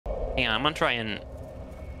Hang on, I'm gonna try and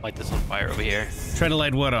light this on fire over here. Try to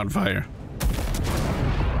light what on fire?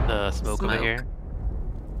 The smoke over here.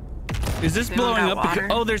 Is this blowing up? Water.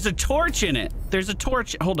 Oh, there's a torch in it. There's a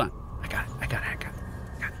torch. Hold on. I got it.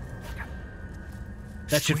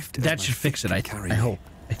 That should fix it. I hope.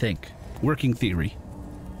 I think. Working theory.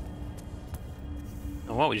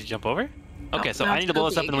 Oh, what? We just jump over? Okay, No, so no, I need to blow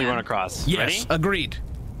this up and then we again. run across. Yes, Ready? agreed.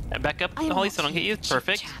 And back up, Holly, so I don't get you.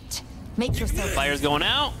 Perfect. Make yourself. Fire's going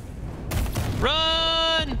out.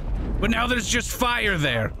 Run! But now there's just fire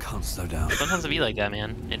there. Can't slow down. Sometimes it be like that,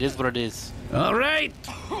 man. It is what it is. All right.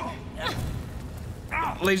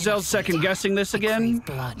 Lazelle's second guessing this again.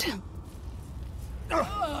 Blood.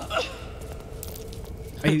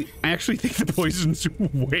 I actually think the poison's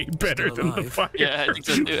way better than the fire. Yeah, I think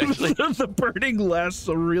so too, actually. The burning lasts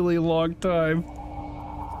a really long time.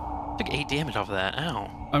 Took 8 damage off of that.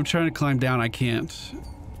 Ow. I'm trying to climb down. I can't.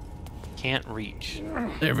 Can't reach.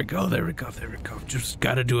 There we go. Just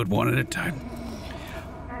gotta do it one at a time.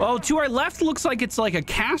 Oh, to our left looks like it's like a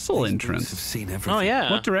castle entrance. Have seen everything. Oh,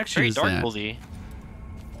 yeah. What direction Very is dark that? Bullsy.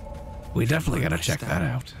 We definitely gotta check that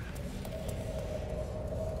out.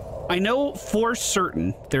 I know for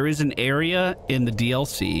certain there is an area in the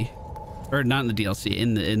DLC, or not in the DLC,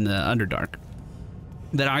 in the Underdark,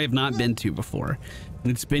 that I have not been to before.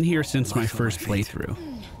 And it's been here since my first playthrough.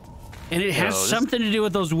 And it has something to do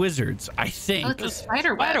with those wizards, I think. Oh, it's a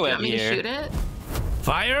spider web. You want me to shoot it?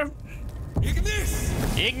 Fire?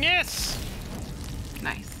 Ignis!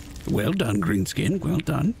 Nice. Well done, Greenskin. Well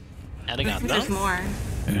done. There's more.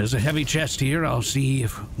 There's a heavy chest here. I'll see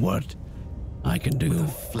what I can do.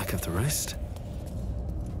 Fleck of the wrist.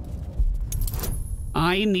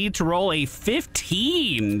 I need to roll a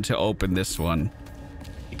 15 to open this one.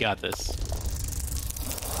 You got this.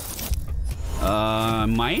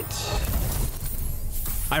 Might.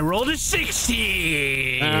 I rolled a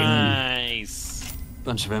 16. Nice.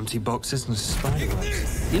 Bunch of empty boxes and spider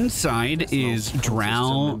webs. Inside is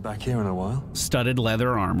drow Back here in a while. studded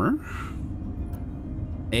leather armor,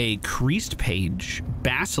 a creased page,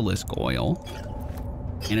 basilisk oil,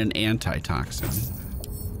 and an antitoxin.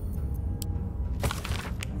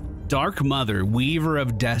 Dark Mother, Weaver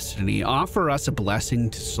of Destiny, offer us a blessing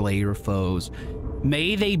to slay your foes.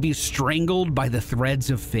 May they be strangled by the threads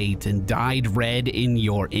of fate and dyed red in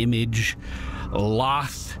your image.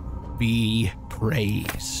 Loth be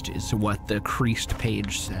praised, is what the creased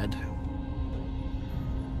page said.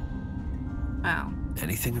 Wow.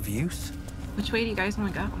 Anything of use? Which way do you guys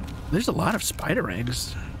want to go? There's a lot of spider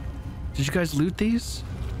eggs. Did you guys loot these?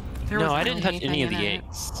 There No, wasn't I didn't touch any of the anything in it.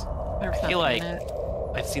 eggs. There was I feel nothing like in it.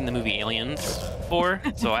 I've seen the movie Aliens before,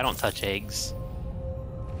 so I don't touch eggs.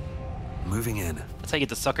 Moving in. That's how you get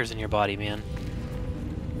the suckers in your body, man.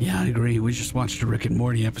 Yeah, I agree. We just watched a Rick and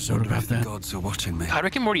Morty episode about The that. gods are watching me. God,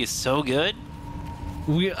 Rick and Morty is so good.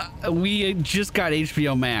 We just got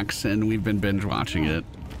HBO Max and we've been binge watching it.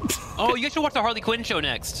 Oh, you guys should watch the Harley Quinn show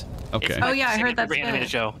next. Okay. It's my Oh, yeah, I heard second that's favorite animated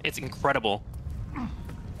good. show. It's incredible.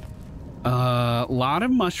 A lot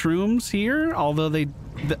of mushrooms here, although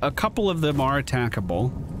a couple of them are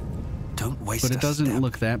attackable, Don't waste but it a doesn't step.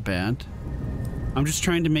 look that bad. I'm just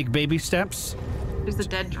trying to make baby steps. There's a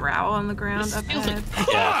dead drow on the ground up Feels like ahead.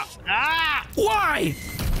 death. Ah! Why?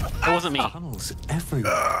 That wasn't me. Tunnels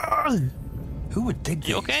everywhere. Who would dig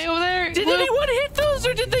You these? okay over there? Did Luke? anyone hit those,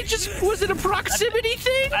 or did they just? Was it a proximity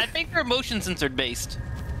thing? I think they're motion censored based.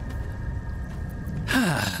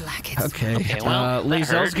 Okay. Okay, well, that Lazelle's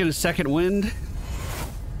hurt. get a second wind,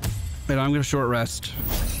 and I'm gonna short rest.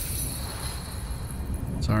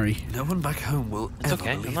 Sorry, No one back home will It's ever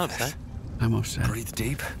okay. believe I'm not this. upset. I'm upset. Breathe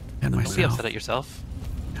deep. And Don't be myself. upset at yourself.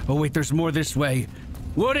 Oh wait, there's more this way.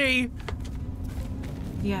 Woody,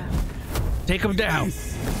 Yeah. take him down.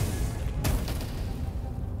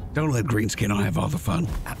 Don't let Greenskin have all the fun.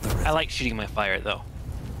 At the I ready. like shooting my fire though.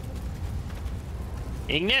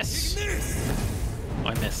 Ignis! Oh,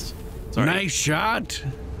 I missed. Sorry. Nice shot.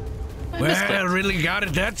 I missed Well, it. really got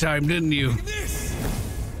it that time, didn't you?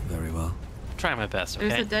 Very well. Trying my best,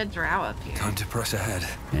 There's okay? a dead drow up here. Time to press ahead.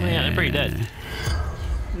 Oh, yeah, I'm pretty dead.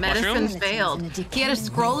 Medicine Mushrooms? failed. He had a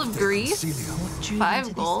scroll of grease, Celium.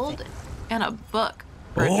 5 gold, and a book.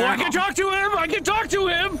 for a Oh, I journal. can talk to him! I can talk to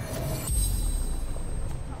him!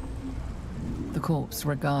 The corpse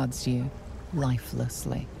regards you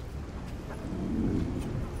lifelessly.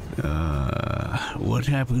 What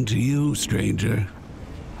happened to you, stranger?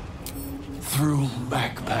 Through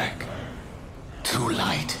backpack. Too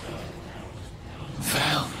light.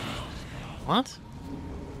 Fell. What?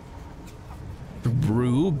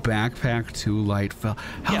 Through backpack too light fell.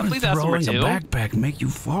 How Yeah, I did believe that's throwing number a 2. backpack make you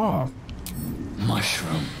fall?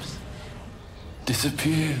 Mushrooms.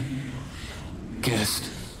 disappear. Guessed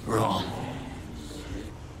wrong.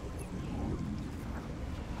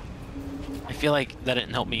 I feel like that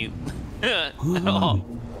didn't help me at all.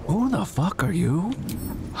 Who the fuck are you?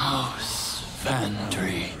 House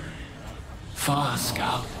Vandry. Far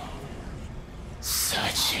Scout.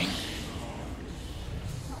 Searching.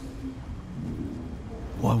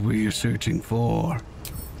 What were you searching for?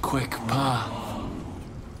 Quick path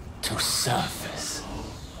to surface.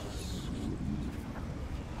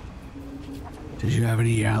 Did you have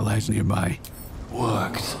any allies nearby?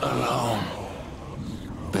 Worked alone.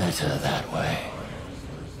 Better that way.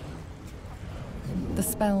 The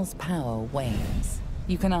spell's power wanes.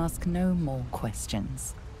 You can ask no more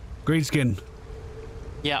questions. Greenskin,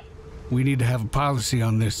 Yeah. we need to have a policy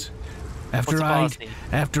on this. What's the policy?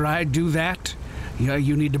 After I do that, yeah,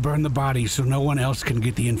 you need to burn the body so no one else can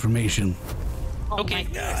get the information. Okay.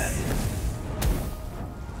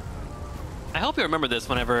 I hope you remember this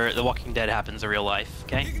whenever The Walking Dead happens in real life,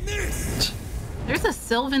 okay? There's a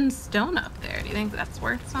Sylvan stone up there. Do you think that's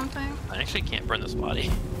worth something? I actually can't burn this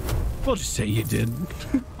body. We'll just say you did.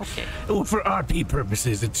 Okay. Well, for RP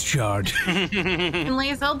purposes, it's charged. And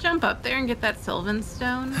Laze, I'll jump up there and get that Sylvan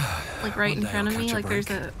stone, like right in One day front I'll of me. catch a Like there's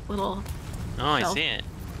break. a little. Oh, I Shelf. see it.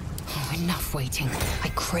 Oh, enough waiting. I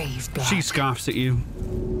crave blood. She scoffs at you.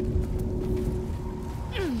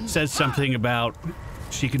 Says something about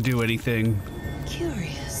she can do anything.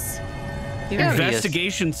 Curious. Curious.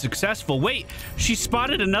 Investigation successful. Wait, she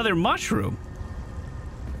spotted another mushroom.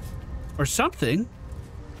 Or something.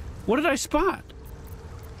 What did I spot?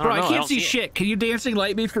 I Bro, don't I know, can't don't see it. shit. Can you dancing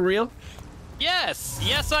light me for real? Yes!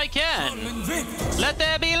 Yes, I can! Let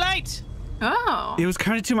there be light! Oh. It was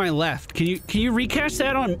kind of to my left. Can you recast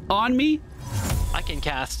that on me? I can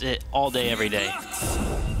cast it all day, every day.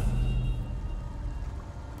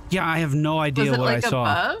 Yeah, I have no Was idea it what like I saw.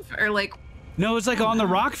 above or like No, it's like on the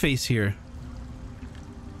rock face here.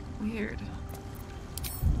 weird?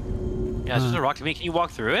 Yeah, it's just a rock to me. Can you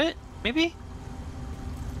walk through it? Maybe?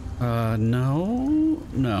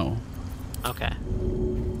 No. Okay.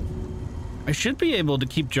 I should be able to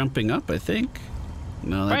keep jumping up, I think.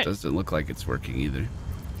 No, that Right. doesn't look like it's working either.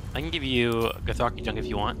 I can give you Gotharki junk if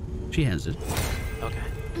you want. She has it. Okay.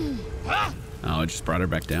 Oh, I just brought her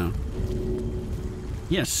back down.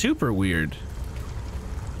 Yeah, super weird.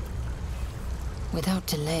 Without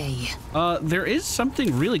delay. There is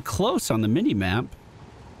something really close on the mini-map.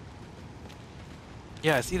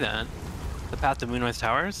 Yeah, I see that. The path to Moonrise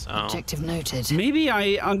Towers? Oh. Objective noted. Maybe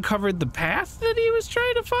I uncovered the path that he was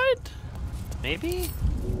trying to find? Maybe?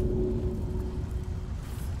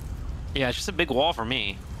 Yeah, it's just a big wall for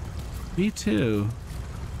me. Me too.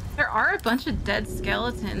 There are a bunch of dead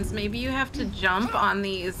skeletons. Maybe you have to jump on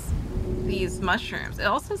these mushrooms. It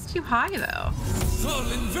also is too high though.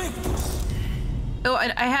 Oh,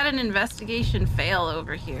 I had an investigation fail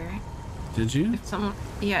over here. Did you? If someone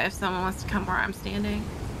wants to come where I'm standing.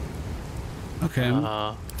 Okay.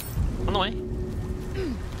 On the way.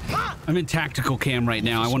 I'm in tactical cam right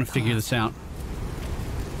now. I want to figure this out.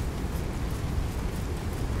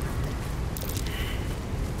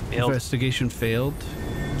 Failed. Investigation failed.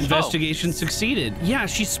 Investigation succeeded. Yeah,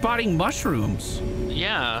 she's spotting mushrooms.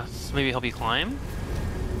 Yeah, so maybe help you climb?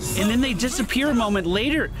 And then they disappear a moment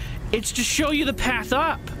later. It's to show you the path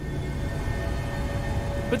up.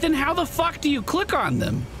 But then how the fuck do you click on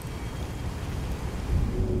them?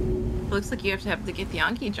 Looks like you have to the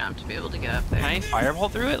Githyanki jump to be able to get up there. Can I fireball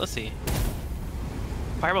through it? Let's see.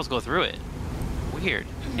 Fireballs go through it. Weird.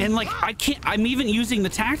 And like, I can't, I'm even using the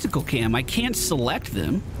tactical cam. I can't select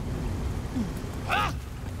them.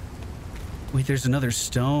 Wait, there's another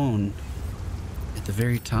stone at the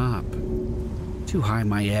very top. Too high,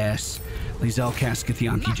 my ass. Lizelle cast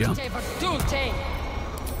Githyanki jump.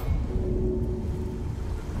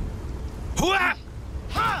 Hooah!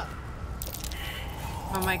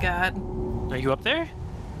 Oh my god. Are you up there?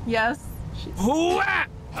 Yes. Hooah!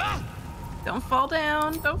 Don't fall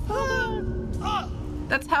down. Don't fall down.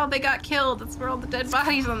 That's how they got killed. That's where all the dead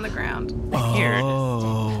bodies on the ground. Weird.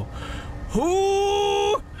 Oh.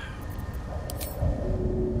 Hoo!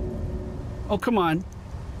 Oh, come on.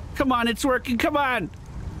 Come on, it's working. Come on.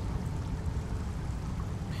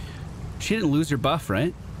 She didn't lose her buff,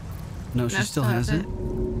 right? No, she No, still still has has it.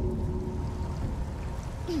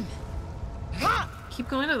 Keep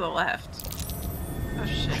going to the left. Oh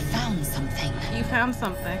shit. Found something. You found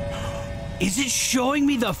something. Is it showing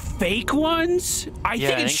me the fake ones? I Yeah,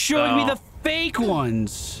 think I it's think showing me so. the fake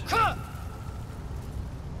ones.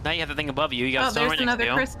 Now you have the thing above you. You got Oh, a stone there's right next to another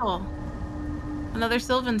you. crystal. Another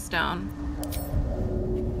Sylvan stone.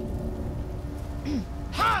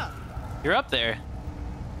 You're up there.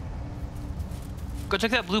 Go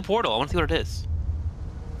check that blue portal. I want to see what it is.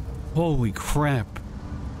 Holy crap.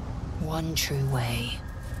 One true way.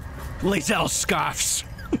 Lae'zel scoffs.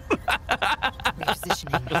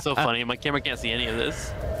 Repositioning. That's so funny. My camera can't see any of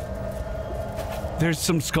this. There's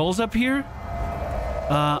some skulls up here.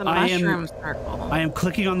 The mushroom circle. I am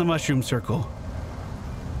clicking on the mushroom circle.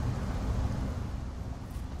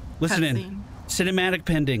 Listen in. Cutscene. Cinematic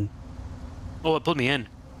pending. Oh, it put me in.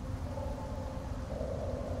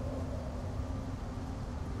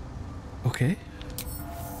 Okay.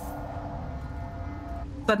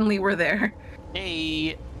 Suddenly we're there.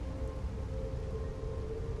 Hey.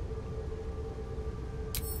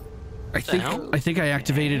 I think I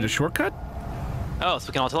activated a shortcut. Oh, so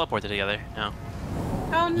we can all teleport together now.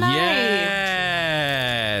 Oh, nice.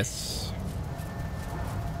 Yes.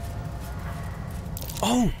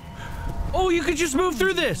 Oh, you could just move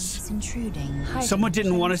through this. Intruding. Someone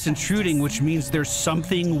didn't want us intruding, which means there's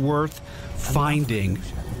something worth finding.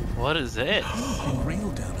 What is it?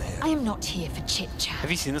 Real down here. I am not here for chit chat.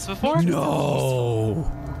 Have you seen this before?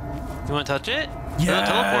 No. You want to touch it?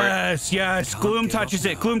 Teleport. Yes. Gloom touches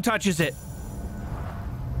it. Gloom touches it.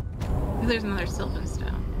 There's another Sylvan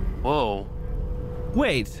Stone. Whoa.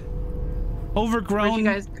 Wait. Where'd Overgrown. you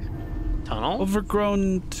guys? Tunnel?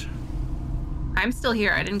 Overgrown. I'm still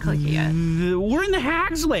here. I didn't click it yet. We're in the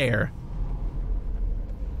Hag's Lair.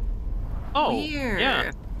 Oh, Weird.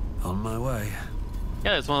 yeah. On my way.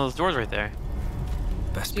 Yeah, there's one of those doors right there.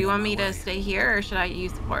 Best Do you want me to stay here, or should I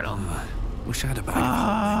use the portal? Wish I had a bag.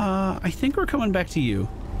 I think we're coming back to you.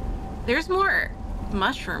 There's more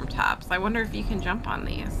mushroom tops. I wonder if you can jump on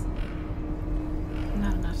these.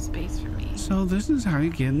 Not enough space for me. So this is how you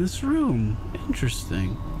get in this room.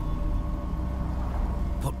 Interesting.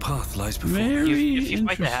 What path lies before? Very If you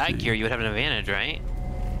fight the hag interesting. here, you would have an advantage, right?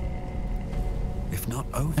 If not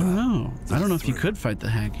over. I don't know. I don't know if you could fight the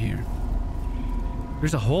hag here.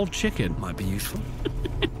 There's a whole chicken. Might be useful.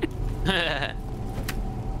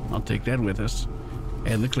 I'll take that with us.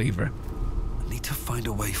 And the cleaver. I need to find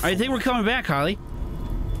a way. I think we're coming back, Holly.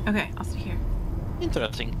 Okay, I'll stay here.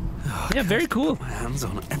 Interesting. Yeah, very cool. My hands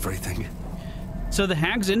on everything. So the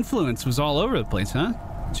hag's influence was all over the place, huh?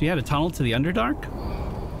 So you had a tunnel to the Underdark?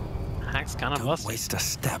 Hag's kind of Don't busted. waste a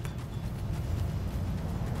step.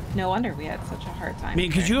 No wonder we had such a hard time. I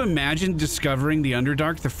mean, could you imagine discovering the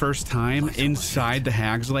Underdark the first time inside the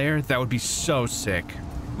hag's lair? That would be so sick.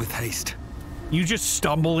 With haste. You just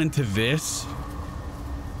stumble into this. All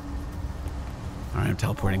right, I'm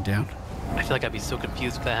teleporting down. I feel like I'd be so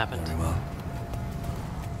confused if that happened. Very well.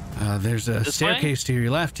 There's a This staircase to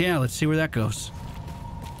your left. Yeah, let's see where that goes.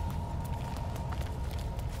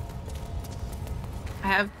 I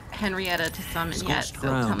have Henrietta to summon yet, Scorched so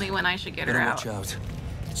ground. tell me when I should get her Better out. watch out.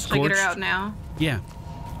 Should I get her Scorched? out now? Yeah.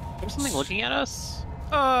 There's something looking at us.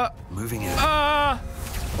 Moving in.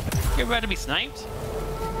 You're about to be sniped?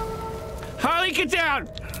 Holly, get down!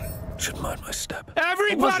 Should mind my step.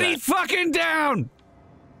 Everybody that? fucking down!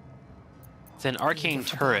 It's an arcane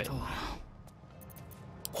turret.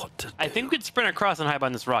 What to do? I think we could sprint across and hide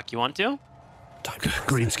behind this rock. You want to?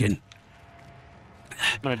 Greenskin.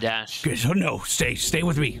 I'm gonna dash. Good. Oh, no, stay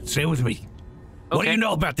with me. Stay with me. What do Okay. you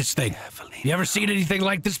know about this thing? You ever seen anything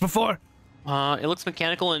like this before? It looks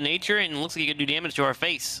mechanical in nature and it looks like you can do damage to our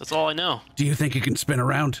face. That's all I know. Do you think it can spin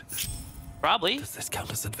around? Probably. Does this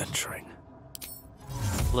count as adventuring?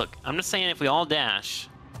 Look, I'm just saying if we all dash,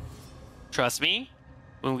 trust me,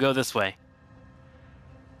 when we go this way.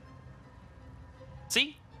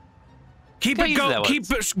 See? Keep How it easy going.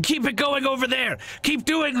 that Keep it going over there. Keep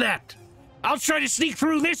doing that. I'll try to sneak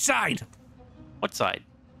through this side. What side?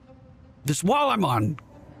 This wall I'm on.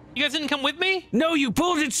 You guys didn't come with me? No, you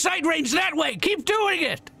pulled it sight range that way. Keep doing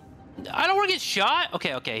it. I don't want to get shot.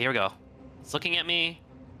 Okay, here we go. It's looking at me.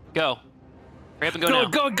 Go. Hurry up and go now.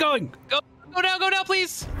 Going. Go now,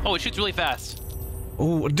 please. Oh, it shoots really fast.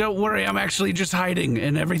 Oh, don't worry. I'm actually just hiding,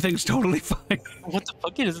 and everything's totally fine. What the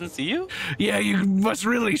fuck? He doesn't see you? Yeah, you must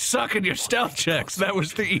really suck in your stealth checks. That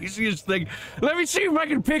was the easiest thing. Let me see if I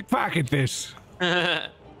can pickpocket this.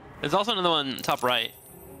 There's also another one top right.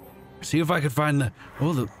 See if I can find the...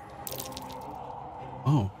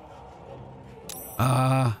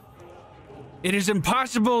 It is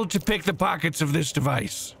impossible to pick the pockets of this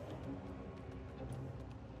device.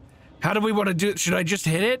 How do we want to do it? Should I just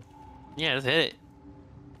hit it? Yeah, just hit it.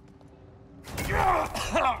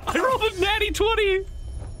 I rolled a natty 20.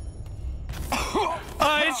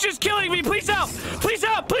 It's just killing me. Please help. Please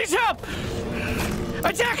help. Please help.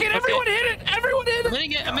 Attack it. Everyone hit it. Everyone hit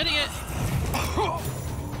it. I'm hitting it.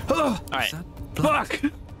 All right. Fuck.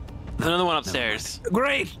 There's another one upstairs.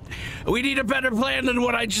 Great. We need a better plan than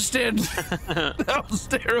what I just did. That was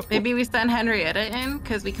terrible. Maybe we send Henrietta in,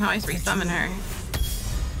 because we can always resummon her.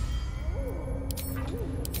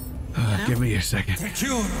 Give me a second.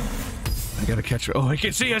 I gotta catch her. Oh, I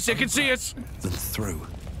can see us. I can see us. Then through.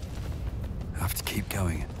 I have to keep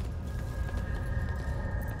going.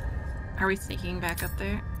 Are we sneaking back up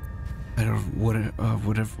there? I don't.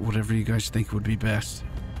 Whatever you guys think would be best.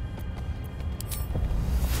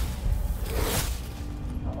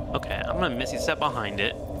 Okay, I'm gonna Misty step behind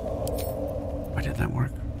it. Why did that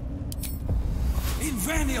work?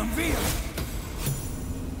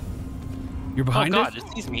 You're behind Oh god, it? it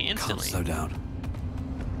sees me Can't instantly. slow down.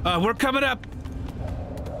 We're coming up.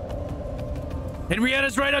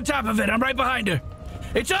 Henrietta's right on top of it. I'm right behind her.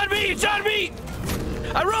 It's on me! It's on me!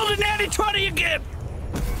 I rolled a natty 20 again!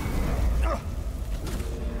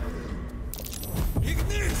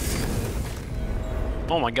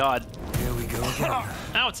 Oh my god. Here we go again.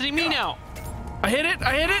 Ow, it's hitting me now. I hit it!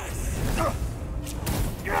 I hit it!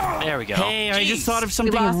 There we go. Hey, I just Jeez. thought of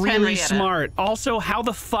something lost really Henrietta. smart. Also, how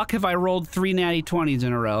the fuck have I rolled 3 natty 20s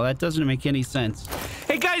in a row? That doesn't make any sense.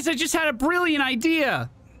 Hey guys, I just had a brilliant idea!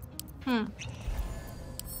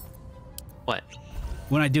 What?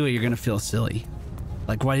 When I do it, you're gonna feel silly.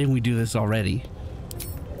 Like, why didn't we do this already?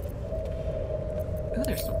 Ooh,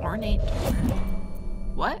 there's some ornate door.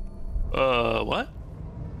 What? What?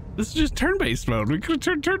 This is just turn-based mode. We could have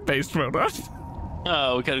turned turn-based mode on.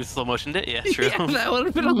 Oh, we could have slow motioned it. Yeah, true. Yeah, that would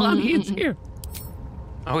have been a lot easier.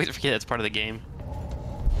 I always forget it's part of the game.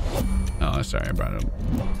 Oh, sorry, I brought it up.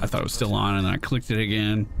 I thought it was still on, and then I clicked it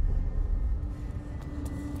again.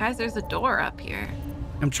 Guys, there's a door up here.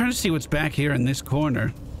 I'm trying to see what's back here in this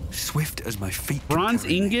corner. Swift as my feet can Bronze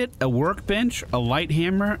carry me. ingot, a workbench, a light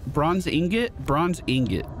hammer, bronze ingot, bronze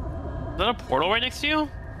ingot. Is that a portal right next to you?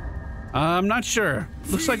 I'm not sure.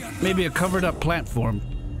 Looks like maybe a covered up platform.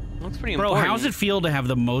 Looks pretty Bro, important. how's it feel to have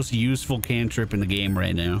the most useful cantrip in the game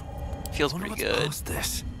right now? Feels I wonder pretty what's good. past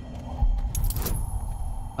this.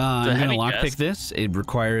 I'm gonna heavy lockpick chest. this. It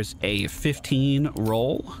requires a 15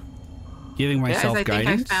 roll. Giving Guys, myself I think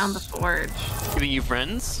guidance. I found the forge. Giving you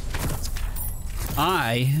friends?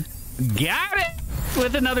 I got it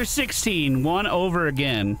with another 16. One over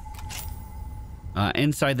again.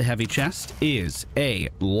 Inside the heavy chest is a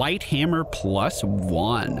light hammer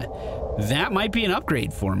 +1. That might be an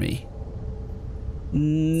upgrade for me.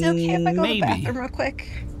 Is it okay if I go to the Maybe. bathroom real quick?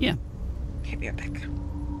 Yeah. Okay, be right back.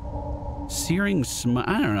 Searing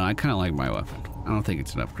I don't know. I kind of like my weapon. I don't think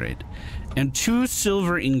it's an upgrade. And 2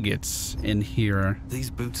 silver ingots in here These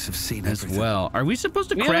boots have seen as everything. well. Are we supposed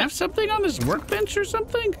to Yeah. craft something on this workbench or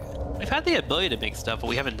something? We've had the ability to make stuff, but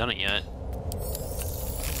we haven't done it yet.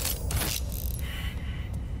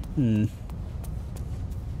 I'm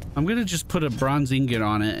gonna just put a bronze ingot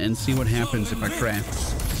on it and see what happens if I craft.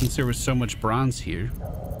 Since there was so much bronze here,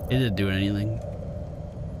 it didn't do anything.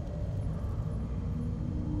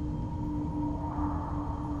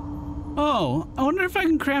 Oh, I wonder if I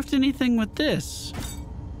can craft anything with this.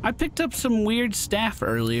 I picked up some weird staff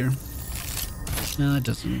earlier. No, that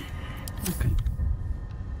doesn't. Okay.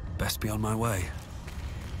 Best be on my way.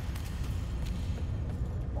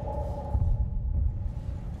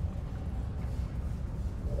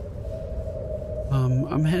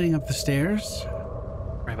 I'm heading up the stairs.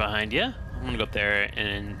 Right behind you. I'm gonna go up there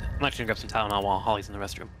and I'm actually gonna grab some Tylenol while Holly's in the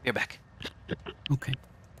restroom. You're back. Okay.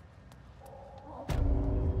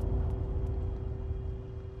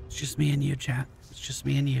 It's just me and you, chat. It's just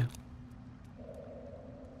me and you.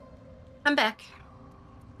 I'm back.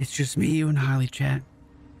 It's just me, you, and Harley, chat.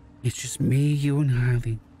 It's just me, you, and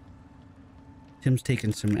Harley. Tim's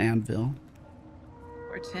taking some Advil,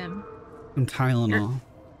 Or Tim. some Tylenol.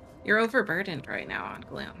 You're overburdened right now on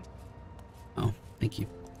Gloom. Oh, thank you.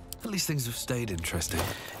 At least things have stayed interesting.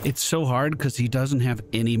 It's so hard because he doesn't have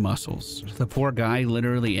any muscles. The poor guy,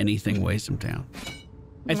 literally anything weighs him down.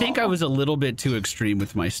 I think I was a little bit too extreme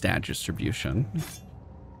with my stat distribution.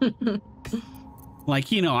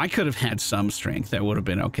 Like, you know, I could have had some strength. That would have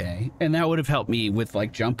been okay. And that would have helped me with,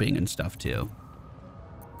 like, jumping and stuff, too.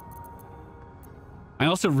 I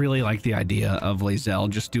also really like the idea of Lae'zel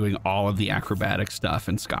just doing all of the acrobatic stuff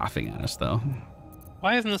and scoffing at us, though.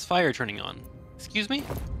 Why isn't this fire turning on? Excuse me?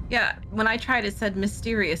 Yeah, when I tried, it said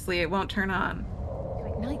mysteriously it won't turn on.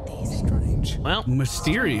 Ignite these. Strange. Well,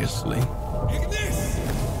 Mysteriously.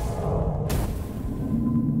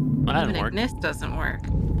 that Even didn't work. Ignis doesn't work.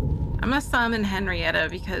 I'm gonna summon Henrietta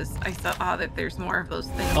because I saw that there's more of those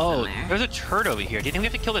things Oh, in there. there's a turret over here. Do you think we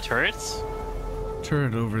have to kill the turrets?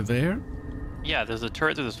 Turret over there. Yeah, there's a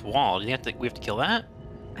turret through this wall. Do you have to? We have to kill that?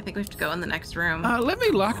 I think we have to go in the next room. Let me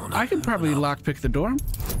lock. I can probably lockpick the door.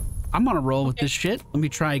 I'm on a roll with this shit. Let me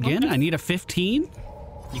try again. I need a 15.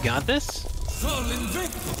 You got this?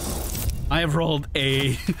 I have rolled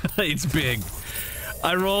a... it's big.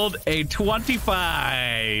 I rolled a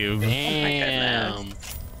 25. Damn.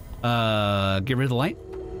 Get rid of the light.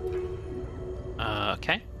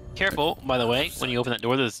 Okay. Careful, by the way, when you open that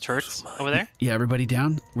door, there's turrets over there. Yeah, everybody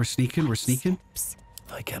down. We're sneaking. We're sneaking.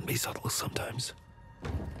 I can be subtle sometimes.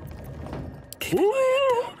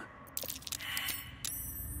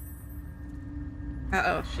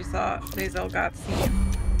 Uh-oh, she saw Lae'zel got seen.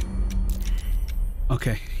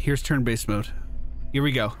 Okay, here's turn-based mode. Here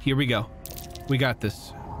we go. Here we go. We got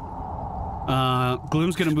this.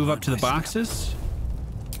 Gloom's gonna move up to the boxes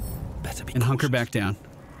and hunker back down.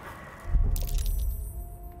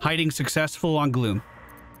 Hiding successful on Gloom.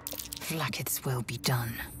 Flackets will be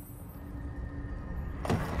done.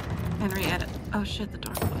 Henrietta. Oh shit, the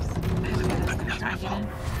door closed. Henrietta's gonna try and get in.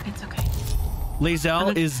 It's okay.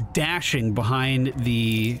 Lae'zel is dashing behind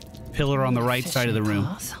the pillar on the right side of the room.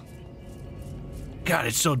 God,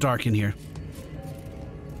 it's so dark in here.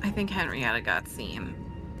 I think Henrietta got seen.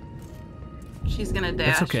 She's gonna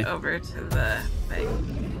dash over to the thing.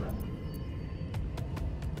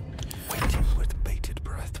 Waiting with bated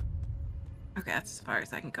breath. Okay, that's as far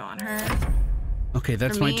as I can go on her. Okay,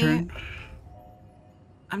 that's For my me, turn.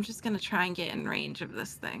 I'm just gonna try and get in range of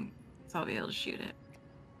this thing, so I'll be able to shoot it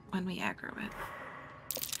when we aggro it.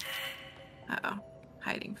 Uh-oh,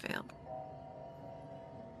 hiding failed.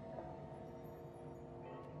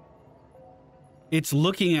 It's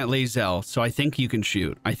looking at Lae'zel, so I think you can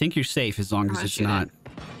shoot. I think you're safe as long as it's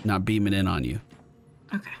not beaming in on you.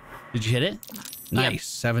 Okay. Did you hit it? Nice.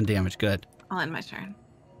 7 damage. Good. I'll end my turn.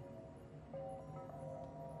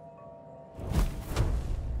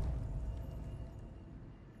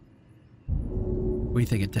 What do you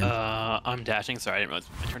think, Tim? I'm dashing. Sorry, I didn't realize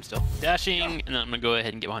my turn still. Dashing, and then I'm gonna go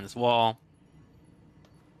ahead and get behind this wall.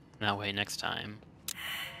 That way, next time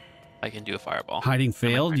I can do a fireball. Hiding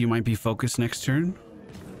failed. You might be focused next turn.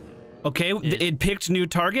 Okay, it picked new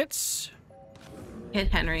targets. Hit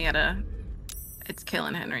Henrietta. It's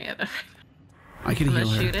killing Henrietta. I can I'm heal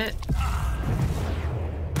gonna her. shoot it.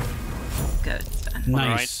 Good. It's done.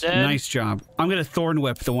 Nice. Right, Nice job. I'm gonna thorn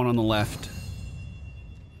whip the one on the left.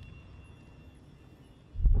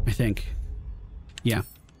 I think. Yeah. I'm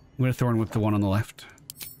gonna thorn whip the one on the left.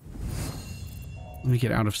 Let me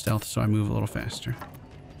get out of stealth so I move a little faster.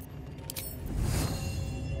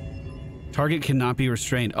 Target cannot be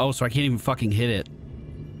restrained. Oh, so I can't even fucking hit it.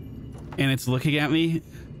 And it's looking at me.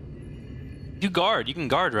 You guard. You can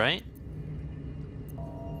guard, right?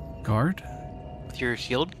 Guard? With your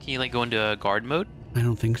shield? Can you like go into guard mode? I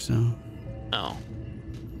don't think so. Oh.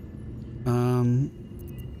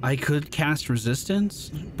 I could cast resistance,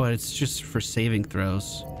 but it's just for saving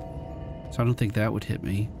throws. So I don't think that would hit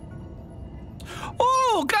me.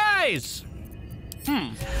 Oh, guys!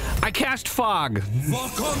 I cast fog.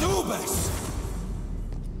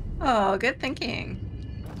 Oh, good thinking.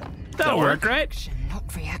 That'll work, right?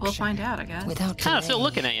 Not reaction. We'll find out, I guess. Without Kind of still delay.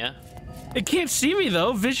 looking at you. It can't see me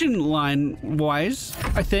though, vision line wise,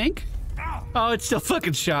 I think. Oh, it still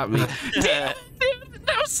fucking shot me. Damn,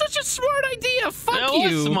 that was such a smart idea. Fuck That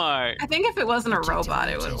you. was smart. I think if it wasn't a robot,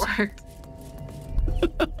 it would have worked.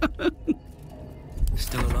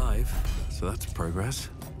 Still alive, so that's progress.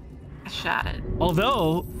 I shot it.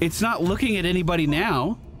 Although it's not looking at anybody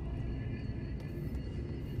now,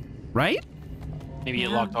 right? Maybe it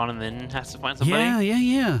locked on and then has to find somebody.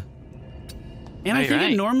 Yeah. And I You're think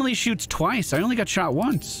right. it normally shoots twice. I only got shot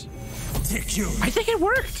once. Take you. I think it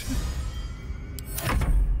worked.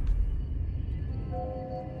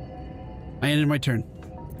 I ended my turn.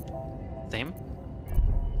 Same.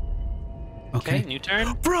 Okay. Okay, new turn.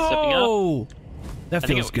 Stepping up. Bro! That I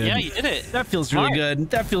think feels good. Yeah, you did it. That feels really good.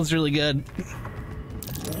 That feels really good.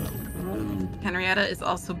 Henrietta is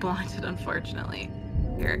also blinded, unfortunately.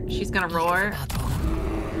 Here, she's gonna roar,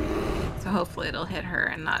 so hopefully it'll hit her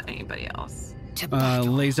and not anybody else.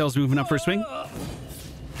 Lae'zel's moving up for a swing.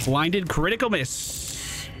 Blinded, critical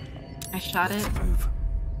miss. I shot it. Move.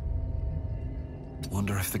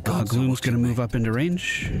 Wonder if the gods are Gloom's watching gonna me. move up into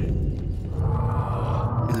range. And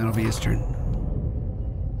that'll be his turn.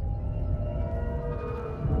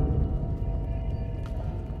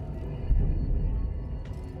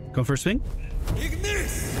 Go for a swing.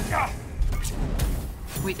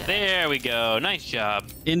 We did it. There we go. Nice job.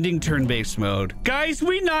 Ending turn-based mode. Guys,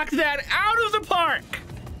 we knocked that out of the park!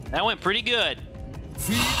 That went pretty good.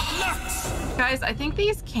 Guys, I think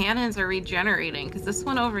these cannons are regenerating because this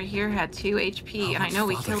one over here had 2 HP, and I know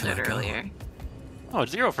we farther killed can it I go? earlier. Oh,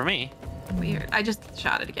 it's 0 for me. Weird. I just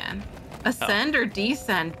shot it again. Ascend or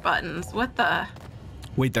descend buttons. What the?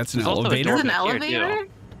 Wait, that's an There's also a elevator? door Is it an back here, elevator?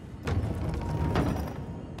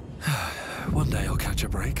 One day I'll catch a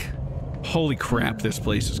break. Holy crap, this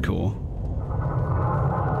place is cool.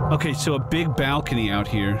 Okay, so a big balcony out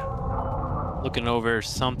here. Looking over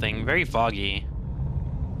something very foggy.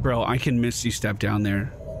 Bro, I can Misty step down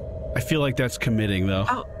there. I feel like that's committing, though.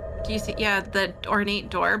 Oh, do you see? Yeah, the ornate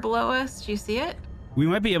door below us. Do you see it? We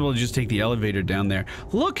might be able to just take the elevator down there.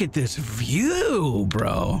 Look at this view,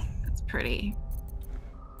 bro. It's pretty.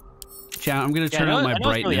 Chat, I'm going to turn on my I know it's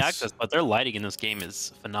early brightness. access, but their lighting in this game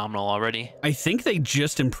is phenomenal already. I think they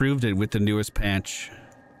just improved it with the newest patch.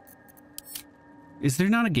 Is there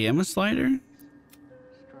not a gamma slider?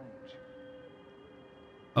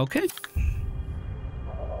 Okay.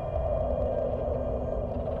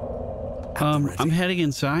 I'm heading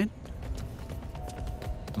inside.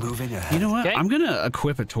 Moving ahead. You know what? Okay. I'm gonna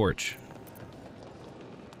equip a torch.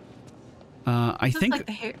 I This is think like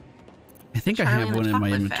the hair. I think I Charlie have and the one in my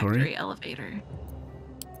Chocolate inventory. Factory elevator.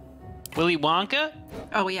 Willy Wonka?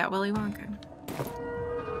 Oh yeah, Willy Wonka.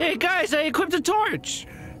 Hey guys, I equipped a torch.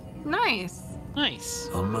 Nice. Nice.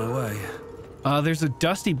 On my way. There's a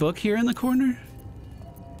dusty book here in the corner.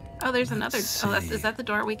 Oh, there's another. Let's Oh, see. is that the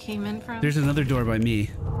door we came in from? There's another door by me.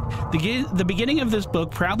 The beginning of this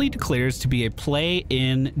book proudly declares to be a play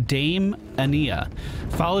in Dame Aeneas,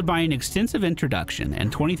 followed by an extensive introduction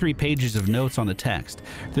and 23 pages of notes on the text.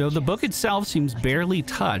 Though the book itself seems barely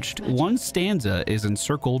touched, one stanza is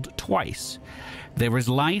encircled twice. There is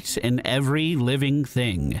light in every living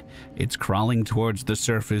thing. It's crawling towards the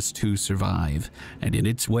surface to survive, and in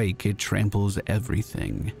its wake it tramples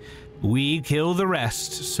everything. We kill the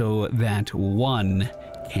rest so that one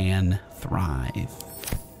can thrive.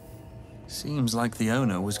 Seems like the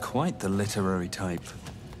owner was quite the literary type.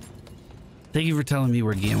 Thank you for telling me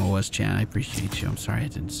where Gamma was, Chan. I appreciate you. I'm sorry I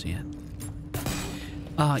didn't see it.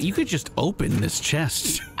 You could just open this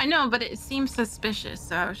chest. I know, but it seems suspicious,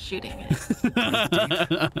 so I was shooting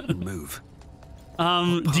it. Move.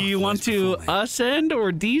 Do you want to ascend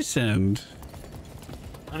or descend?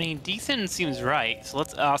 I mean, descend seems right, so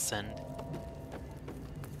let's ascend.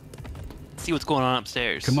 See what's going on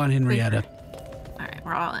upstairs. Come on, Henrietta. All right,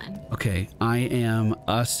 we're all in. Okay, I am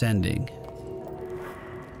ascending.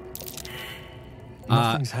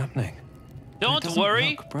 Nothing's happening. Don't doesn't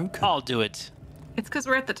worry. look broken. I'll do it. It's because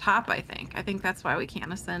we're at the top, I think. I think that's why we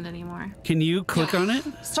can't ascend anymore. Can you click on it?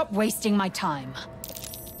 Stop wasting my time.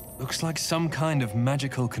 Looks like some kind of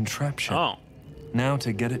magical contraption. Oh, Now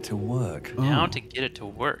to get it to work. now to get it to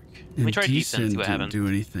work. Let me try descend, see what didn't happens. do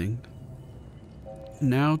anything.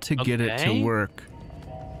 Now to get it to Okay. work.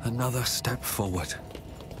 Another step forward.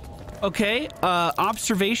 Okay,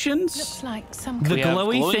 observations. Looks like some The We have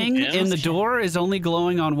glowy glowing thing in gems. the door is only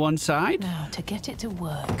glowing on one side. now to get it to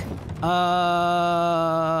work.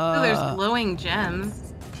 Oh, there's glowing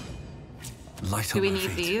gems. Light Do on we my need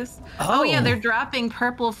feet. these? Oh yeah, they're dropping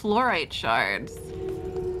purple fluorite shards.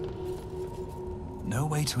 No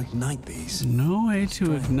way to ignite these. No way to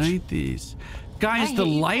Strange. ignite these. Guys, I the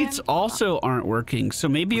hate lights them. also aren't working. So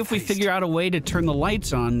maybe if we Haste. figure out a way to turn the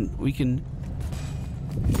lights on, we can...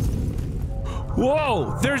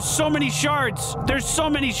 Whoa! There's so many shards! There's so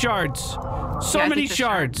many shards! So Yeah, I many think the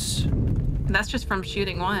shards! And that's just from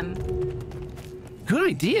shooting one. Good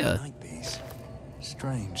idea. Ignite these.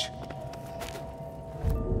 Strange.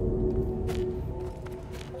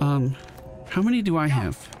 How many do I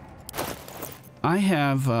have? I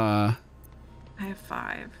have, I have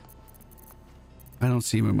 5. I don't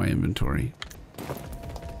see them in my inventory.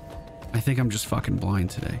 I think I'm just fucking blind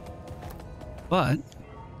today. But,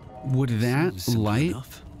 would that Seems simple light...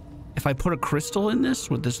 enough. If I put a crystal in this,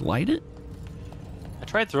 would this light it? I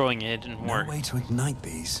tried throwing it, it didn't No work. way to ignite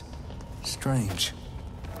these. Strange.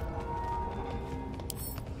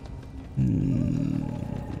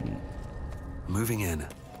 Moving in.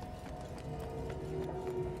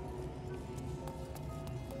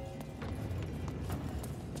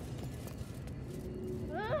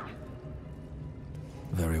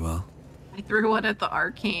 Very well. I threw one at the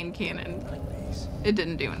arcane cannon. It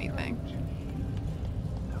didn't do anything.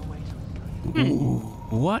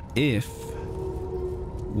 What if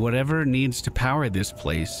whatever needs to power this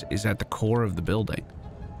place is at the core of the building?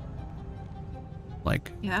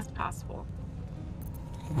 Like, Yeah, that's possible.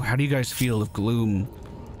 how do you guys feel if gloom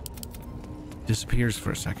disappears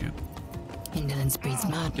for a second? Indolence breeds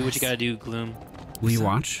madness. Do what you gotta do, Gloom. Will you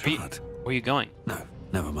watch? Where are you going? No,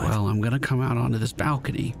 never mind. Well, I'm gonna come out onto this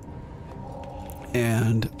balcony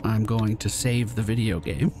and I'm going to save the video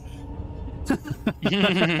game.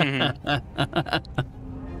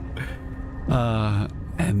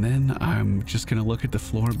 And then I'm just gonna look at the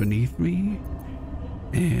floor beneath me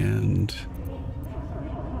and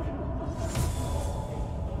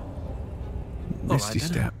Misty then.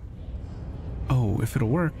 step. Oh, if it'll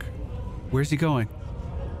work. Where's he going?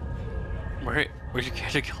 Where's your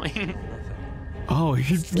character going? Oh,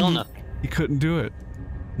 Still nothing. he couldn't do it.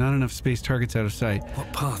 Not enough space, targets out of sight.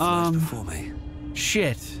 What path lies before me?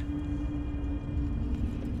 Shit.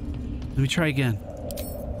 Let me try again.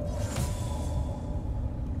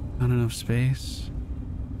 Not enough space.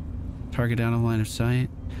 Target out of line of sight.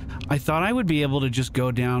 I thought I would be able to just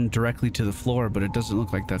go down directly to the floor, but it doesn't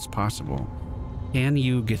look like that's possible. Can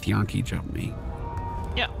you Githyanki jump me?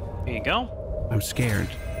 Yeah, here you go. I'm scared.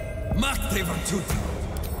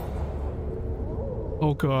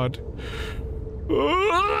 Oh god.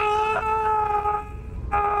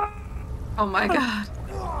 Oh my god.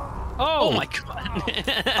 Oh my god.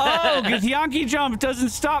 Oh, Githyanki jump doesn't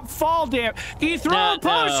stop fall damage. Can you throw a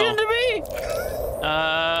potion to me?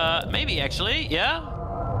 Maybe actually, yeah.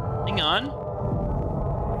 Hang on.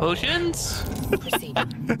 Potions?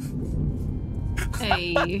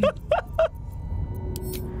 Hey.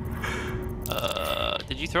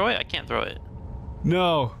 Did you throw it? I can't throw it.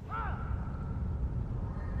 No.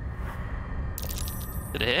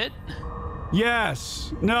 Did it hit?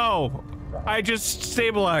 Yes. No. I just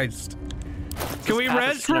stabilized. Can we path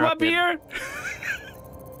res is from up interrupted. here?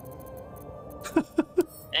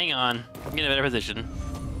 Hang on. I'm getting a better position.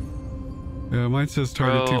 Yeah, mine says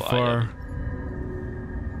target too far.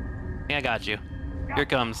 I got you. Here it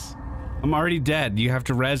comes. I'm already dead. You have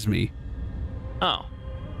to res me. Oh.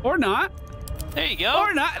 Or not. There you go.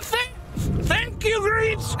 Or not. Thank you,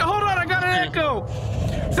 green. Hold on, I got an echo.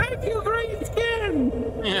 Thank you, green skin.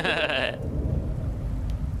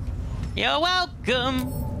 You're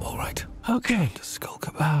welcome. All right. Okay. To skulk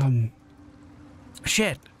about.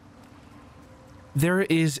 Shit. There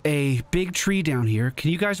is a big tree down here.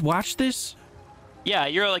 Can you guys watch this? Yeah,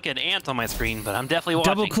 you're like an ant on my screen, but I'm definitely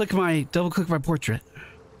watching. Double click my portrait.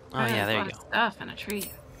 Oh yeah, there you go. Stuff in a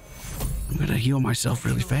tree. I'm gonna heal myself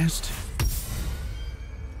really fast.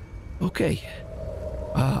 Okay.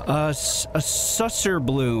 A susser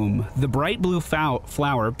bloom, the bright blue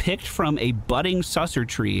flower picked from a budding susser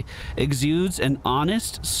tree, exudes an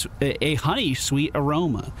a honey sweet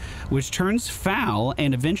aroma, which turns foul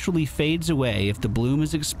and eventually fades away if the bloom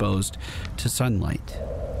is exposed to sunlight.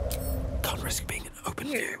 Can't risk being in open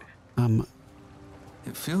view.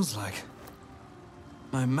 It feels like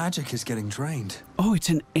my magic is getting drained. Oh, it's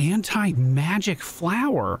an anti-magic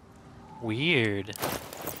flower. Weird.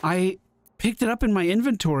 I picked it up in my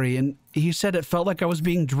inventory and he said it felt like I was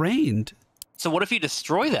being drained. So what if you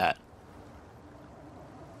destroy that?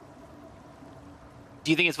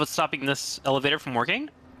 Do you think it's what's stopping this elevator from working?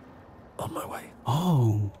 On my way.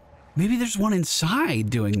 Oh, maybe there's one inside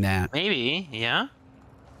doing that. Maybe, yeah.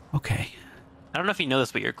 Okay. I don't know if you know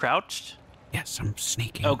this, but you're crouched. Yes, I'm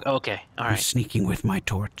sneaking. Oh, okay. All I'm right. sneaking with my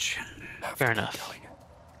torch. Fair enough.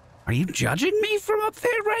 Are you judging me from up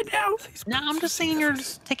there right now? No, I'm just saying you're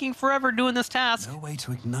just taking forever doing this task. No way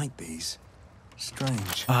to ignite these.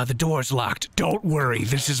 Strange. The door's locked. Don't worry.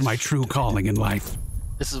 This is my true calling in life.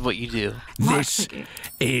 This is what you do. This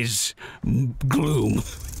is gloom.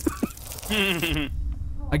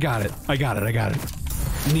 I got it.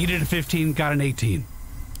 Needed a 15, got an 18.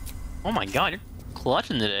 Oh my god, you're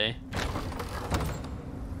clutching today.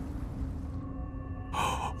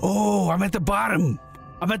 Oh, I'm at the bottom.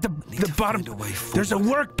 I'm at the bottom. There's a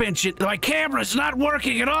workbench. My camera's not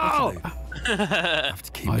working at all.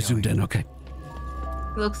 I zoomed in. Okay.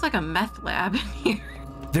 It looks like a meth lab in here.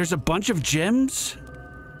 There's a bunch of gems.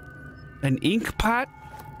 An ink pot.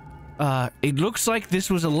 It looks like this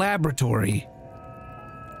was a laboratory.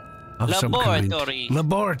 Of some kind.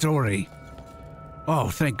 Laboratory. Oh,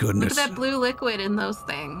 thank goodness. Look at that blue liquid in those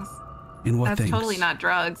things. In what That's things? totally not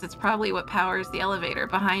drugs. It's probably what powers the elevator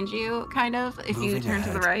behind you, kind of. If you turn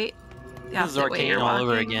to the right, the This is opposite way arcane you're all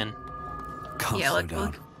over walking. again. Yeah,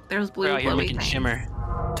 look. There's blue We're out here glowy making things. shimmer.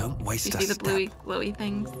 Don't waste You a see the step. bluey glowy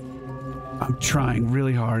things? I'm trying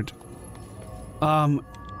really hard.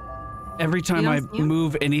 Every time I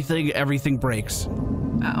move anything, everything breaks.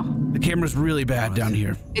 Oh. The camera's really bad down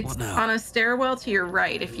here. It's on a stairwell to your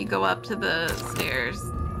right if you go up to the stairs.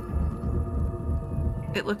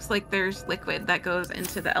 It looks like there's liquid that goes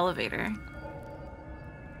into the elevator.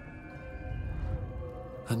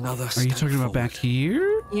 Another Are you talking about back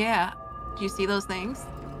here? Yeah. Do you see those things?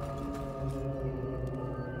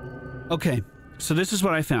 Okay, so this is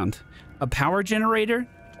what I found. A power generator,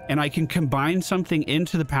 and I can combine something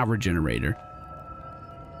into the power generator.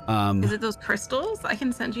 Is it those crystals? I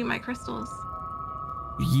can send you my crystals.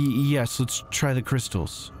 Yes, let's try the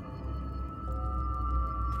crystals.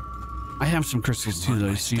 I have some crystals too,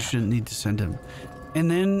 though, so you shouldn't need to send them.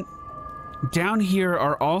 And then Down here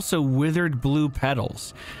are also withered blue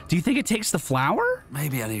petals. Do you think it takes the flower?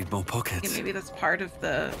 Maybe I need more pockets. Yeah, maybe that's part of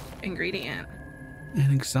the ingredient.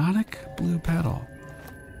 An exotic blue petal.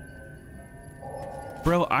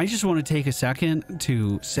 Bro, I just want to take a second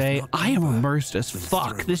to say I am immersed as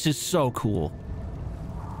fuck. This is so cool.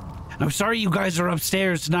 I'm sorry you guys are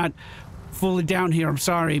upstairs, not fully down here. I'm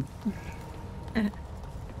sorry.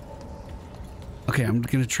 Okay, I'm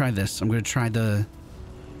gonna try this. I'm gonna try the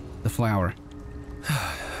flower.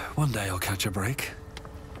 One day I'll catch a break.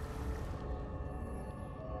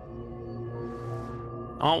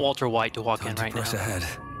 I want Walter White to walk in right press now. ahead.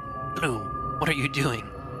 Bloom, what are you doing?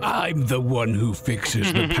 I'm the one who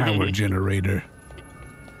fixes the power generator.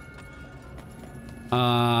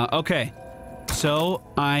 Okay. So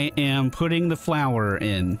I am putting the flower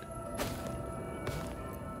in.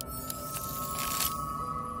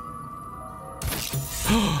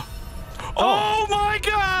 Oh my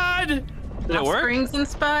god! Did it work? Springs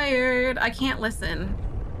inspired. I can't listen.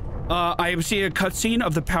 I am seeing a cutscene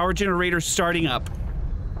of the power generator starting up.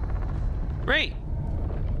 Great.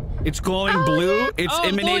 It's glowing blue. Yeah. It's Oh, it's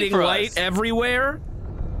emanating glowing for light us. everywhere.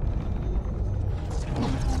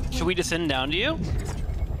 Should we descend down to you?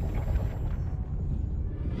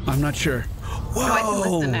 I'm not sure. Whoa! Oh, I can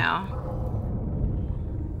listen now.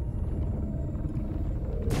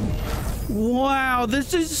 Wow,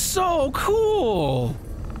 this is so cool.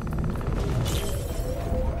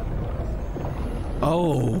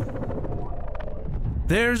 Oh.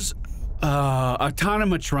 There's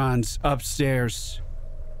automatrons upstairs.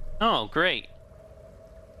 Oh, great.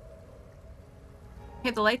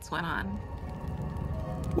 Hey, the lights went on.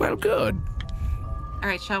 Well, good. All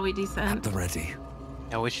right, shall we descend? At the ready.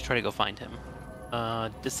 Yeah, we should try to go find him.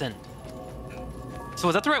 Descend. So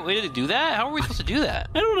is that the right way to do that? How are we supposed to do that?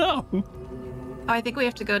 I don't know. Oh, I think we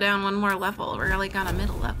have to go down one more level. We're like on a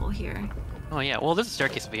middle level here. Oh yeah, well there's a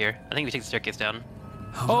staircase over here. I think we take the staircase down.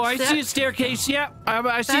 Oh, I see a staircase. Yeah,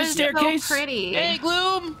 I see a staircase. That is so pretty. Hey,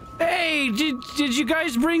 Gloom! Hey, did you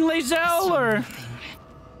guys bring Lazelle or?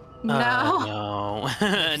 No.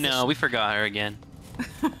 No. No, we forgot her again.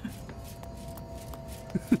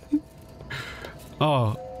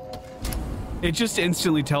 Oh, it just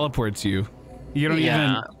instantly teleports you. You don't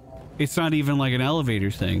even. It's not even like an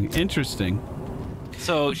elevator thing. Interesting.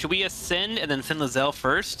 So should we ascend and then send Lazelle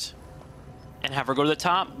first? And have her go to the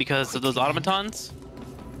top because of those automatons?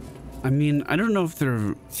 I mean, I don't know if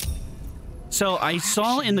they're... So I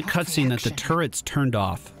saw in the cutscene that the turrets turned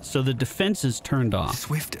off. So the defenses turned off.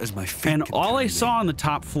 Swift as my feet. And can all carry I me. saw on the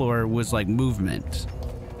top floor was like movement.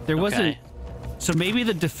 There wasn't... So maybe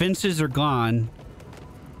the defenses are gone.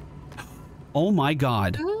 Oh my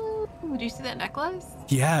god. Ooh, did you see that necklace?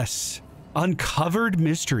 Yes. Uncovered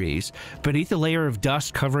mysteries. Beneath a layer of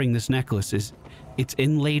dust covering this necklace is its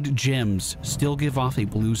inlaid gems still give off a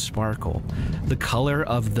blue sparkle. The color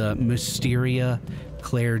of the Mysteria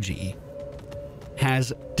clergy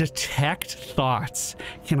has detect thoughts.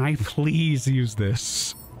 Can I please use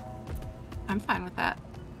this? I'm fine with that.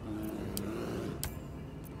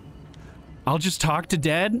 I'll just talk to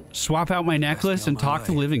dead, swap out my necklace, and talk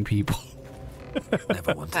to living people.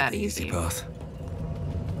 Never wanted That the easy easy. path.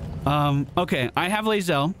 Okay, I have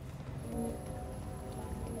Lazelle.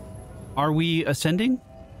 Are we ascending?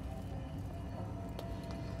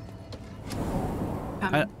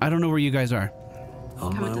 I don't know where you guys are.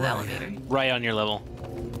 On Come my into the way. elevator. Right on your level.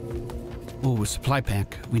 Oh, a supply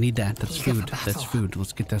pack. We need that. That's Eager for food. That's battle. food.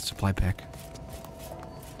 Let's get that supply pack.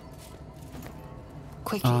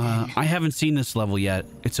 Quickly then. I haven't seen this level yet.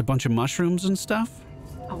 It's a bunch of mushrooms and stuff.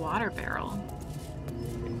 A water barrel.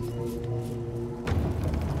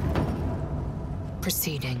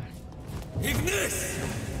 Proceeding.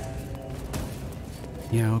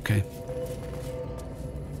 Yeah, okay.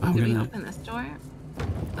 I'm Did we gonna... open this door?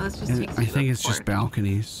 Oh, let's just take I think it's just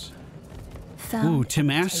balconies. Ooh,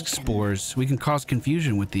 Timask spores. We can cause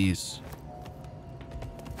confusion with these.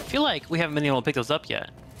 I feel like we haven't been able to pick those up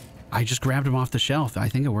yet. I just grabbed them off the shelf. I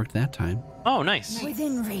think it worked that time. Oh, nice.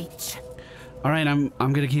 Within reach. All right, I'm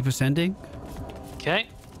gonna keep ascending. Okay.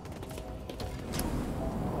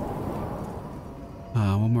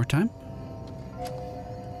 One more time.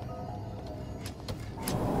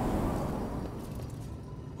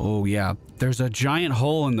 Oh yeah, there's a giant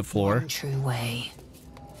hole in the floor. One true way.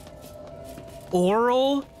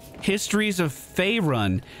 Oral histories of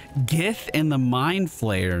Faerun, Gith and the Mind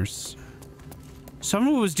Flayers.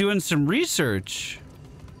 Someone was doing some research.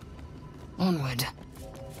 Onward.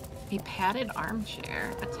 A padded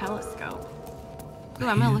armchair, a telescope. Ooh,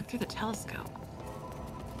 I'm gonna look through the telescope.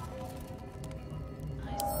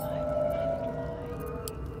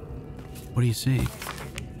 What do you see?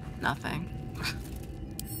 Nothing.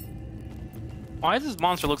 Why does this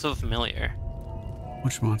monster look so familiar?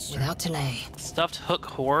 Which monster? Without delay. Stuffed hook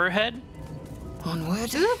horror head?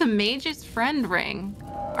 Onward. Ooh, the Mage's Friend ring.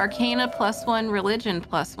 Arcana +1, religion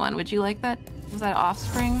 +1. Would you like that? Was that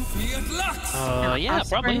offspring? Yeah,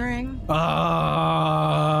 Offspring probably. ring?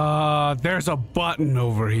 There's a button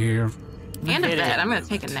over here. And a Hit it. bed. I'm gonna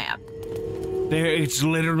take a nap. There, it's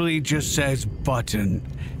literally just says button,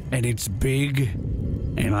 and it's big,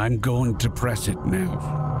 and I'm going to press it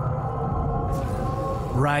now.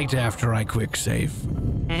 Right after I quick save.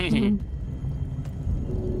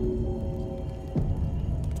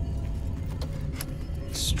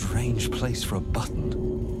 Strange place for a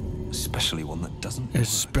button. Especially one that doesn't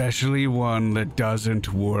Especially one that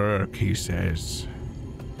doesn't work, he says.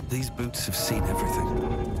 These boots have seen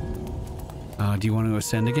everything. Do you want to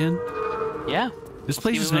ascend again? Yeah. This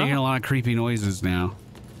place See is what making else? a lot of creepy noises now.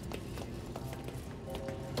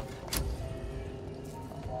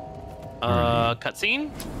 Cutscene?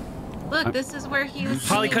 Look, this is where he was.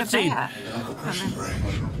 Holly, taking a cutscene.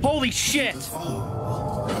 bath. Holy shit!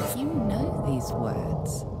 You know these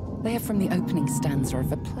words. They are from the opening stanza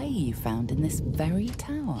of a play you found in this very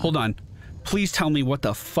tower. Hold on. Please tell me what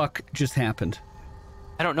the fuck just happened.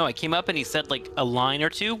 I don't know. I came up and he said like a line or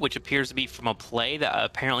two, which appears to be from a play that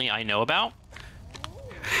apparently I know about.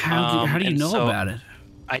 How do you and know so- about it?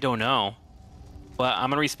 I don't know. But I'm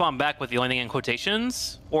going to respond back with the only thing in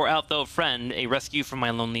quotations. Or out though friend, a rescue from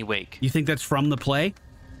my lonely wake. You think that's from the play?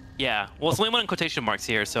 Yeah. Well, it's the only one in quotation marks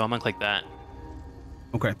here, so I'm going to click that.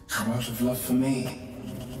 Okay. Come out of love for me.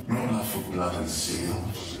 No love for blood and steel.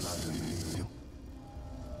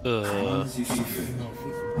 As you see fit,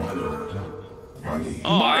 my lord. My liege.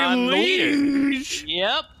 Oh, My I'm the leader. liege!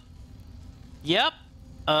 Yep.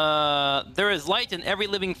 There is light in every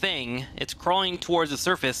living thing. It's crawling towards the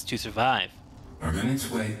surface to survive. And in its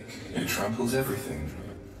wake, it tramples everything.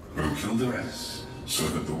 Will kill the rest, so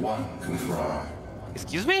that the one can thrive.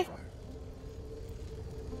 Excuse me?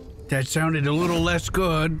 That sounded a little less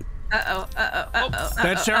good.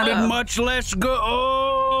 That sounded much less good.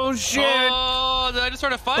 Oh, shit. Oh, did I just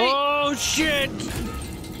start a fight? Oh, shit.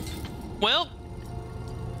 Well.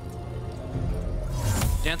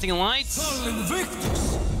 Dancing lights.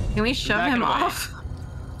 Can we shove Back him and away. off?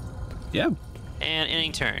 Yeah. And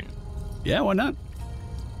ending turn. Yeah, why not?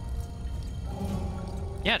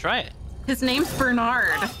 Yeah, try it. His name's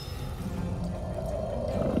Bernard.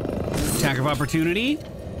 Attack of opportunity.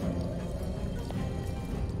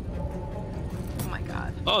 Oh my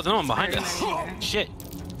god. Oh, there's no one behind Very us. many here. Shit.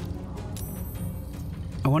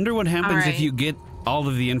 I wonder what happens if Alright. you get all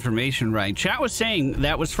of the information right. Chat was saying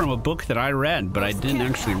that was from a book that I read, but I didn't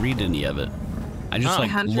actually read any of it. I just Oh.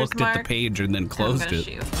 like Hunter's looked at the mark. page and then I'm closed gonna it.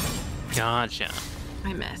 shoot. Gotcha.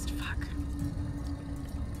 I missed. Fuck.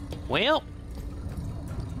 Well.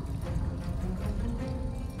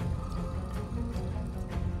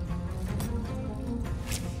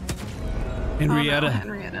 Henrietta. Oh, no,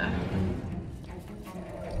 Henrietta.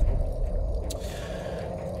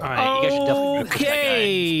 Alright, you guys should definitely push that guy.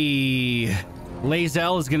 Okay.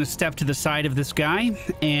 Lae'zel is going to step to the side of this guy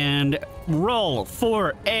and roll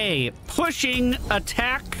for a pushing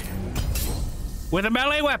attack with a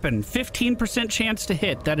melee weapon. 15% chance to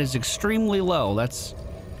hit. That is extremely low. That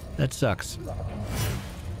sucks.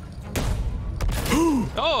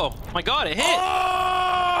 Oh, my god, it hit!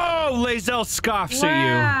 Oh! Lae'zel scoffs at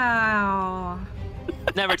Wow.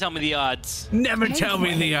 Never tell me the odds. you. Never tell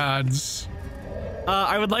me the odds.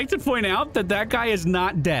 I would like to point out that that guy is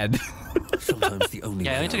not dead. Sometimes the only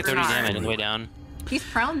Yeah, I way only took a out 30 is damage on through. the way down. He's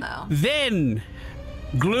prone though. Then,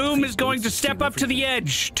 Gloom is going to boots step do up to the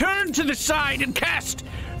edge, turn to the side, and cast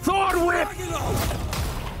Thorn Whip!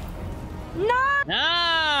 No!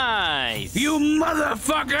 Nice! You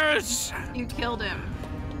motherfuckers! You killed him.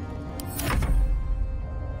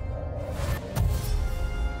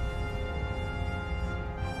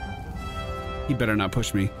 He better not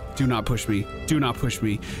push me. Do not push me. Do not push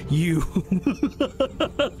me. You.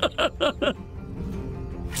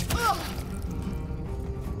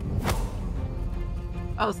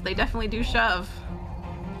 Oh, so they definitely do shove.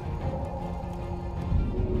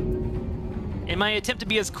 In my attempt to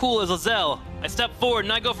be as cool as Lae'zel, I step forward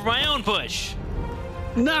and I go for my own push.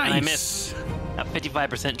 Nice. And I miss. A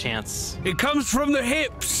 55% chance. It comes from the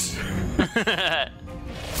hips.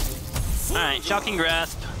 Alright, shocking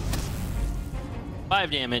grasp.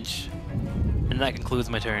 5 damage. And that concludes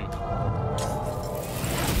my turn.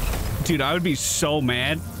 Dude, I would be so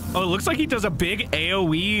mad. Oh, it looks like he does a big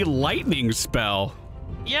AoE lightning spell.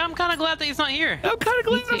 Yeah, I'm kind of glad that he's not here. I'm kind of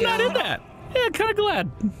glad I'm not in that. Yeah, kind of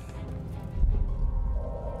glad.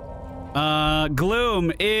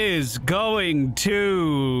 Gloom is going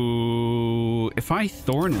to... If I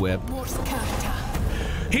Thorn Whip...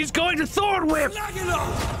 He's going to Thorn Whip!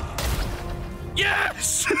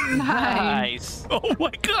 Yes! Nice. Oh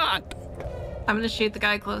my god! I'm gonna shoot the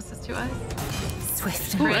guy closest to us.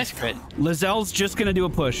 Swift Ooh, and nice crit. Lazelle's just gonna do a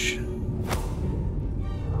push.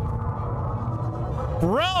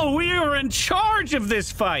 Bro, we are in charge of this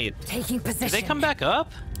fight! taking position. Did they come back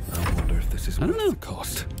up? I wonder if this is I don't worth know. the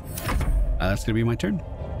cost. That's gonna be my turn.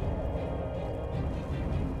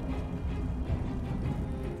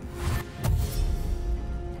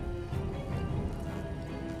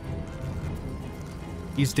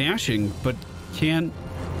 He's dashing, but can't...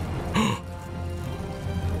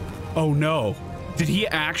 Oh no. Did he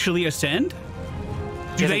actually ascend?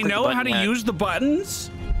 Do Yeah, they click the know button how to yet. use the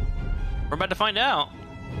buttons? We're about to find out.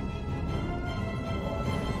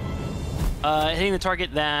 Hitting the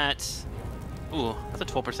target that... Ooh, that's a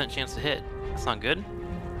 12% chance to hit. That's not good.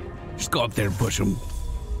 Just go up there and push him.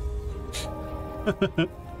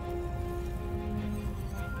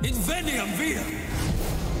 Inveniam via!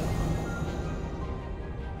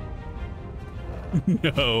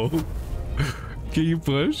 No. Can you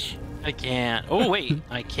push? I can't. Oh, wait.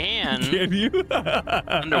 I can. Can you?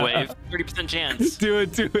 Underwave. 30% chance. Do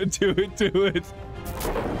it, do it, do it, do it.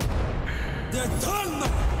 The tongue!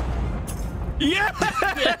 Yes!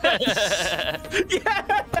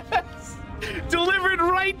 Yes! Delivered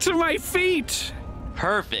right to my feet.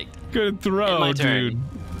 Perfect. Good throw, My turn. dude.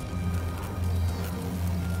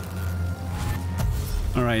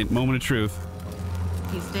 All right, moment of truth.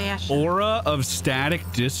 He's dashing. Aura of static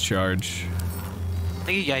discharge. I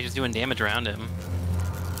think you guys just doing damage around him.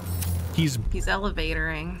 He's... He's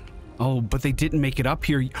elevatoring. Oh, but they didn't make it up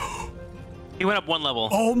here. He went up 1 level.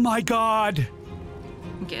 Oh my god!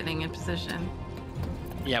 I'm getting in position.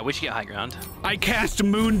 Yeah, we should get high ground. I cast a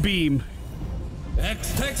moonbeam.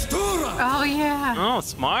 Ex textura! Oh, yeah. Oh,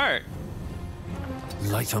 smart.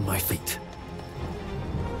 Light on my feet.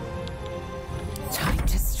 Time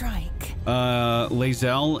to strike.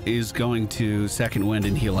 Lazelle is going to second wind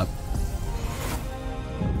and heal up.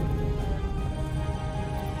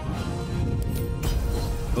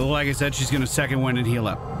 Like I said, she's going to second wind and heal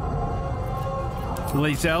up.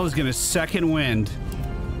 Lazelle is going to second wind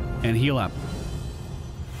and heal up.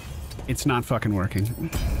 It's not fucking working.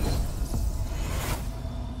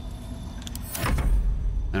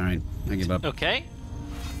 All right, I give up. Okay.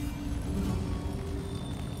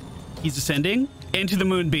 He's ascending into the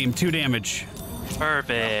moonbeam, 2 damage.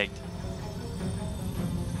 Perfect.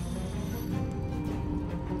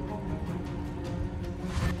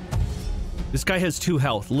 This guy has 2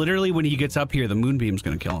 health. Literally, when he gets up here, the moonbeam's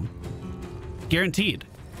gonna kill him. Guaranteed.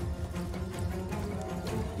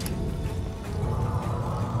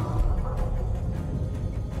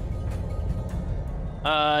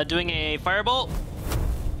 Doing a firebolt.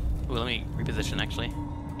 Ooh, let me reposition, actually.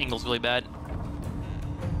 Angle's really bad.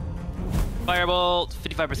 Firebolt,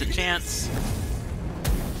 55% chance.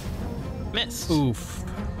 Missed. Oof.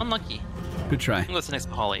 Unlucky. Good try. I'm going to next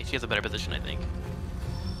to Holly. She has a better position, I think.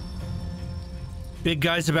 Big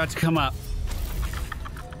guy's about to come up.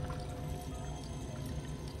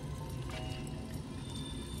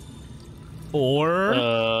 Or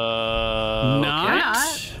not.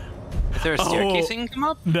 Okay. Is there a staircase you can come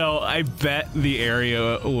up? No, I bet the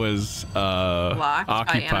area was Locked by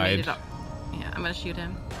occupied. animated. Yeah, I'm gonna shoot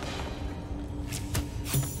him.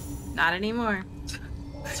 Not anymore.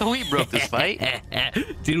 So we broke this fight.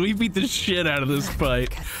 Did we beat the shit out of this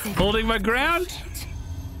fight? Holding my ground?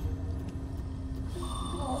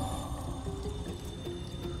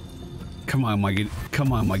 Come on,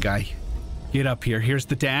 my guy. Get up here. Here's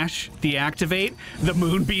the dash. Deactivate. The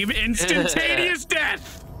moonbeam. Instantaneous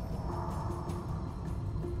death.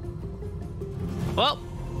 Well,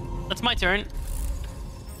 that's my turn.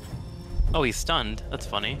 Oh, he's stunned. That's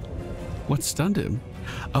funny. What stunned him?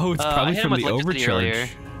 Oh, it's I probably hit from him the with electricity overcharge. earlier.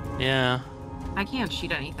 Yeah. I can't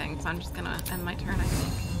shoot anything, so I'm just gonna end my turn, I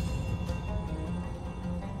think.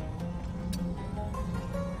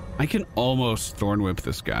 I can almost thorn whip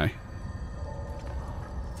this guy.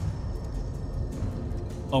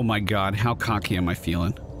 Oh my god, how cocky am I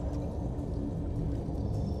feeling?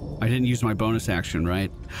 I didn't use my bonus action,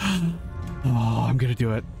 right? Oh, I'm gonna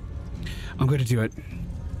do it. I'm gonna do it.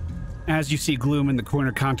 As you see Gloom in the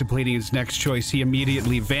corner contemplating his next choice, he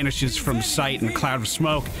immediately vanishes from sight in a cloud of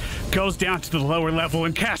smoke, goes down to the lower level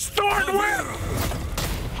and casts Thorn Whip!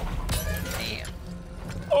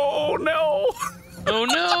 Oh no! Oh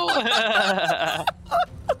no!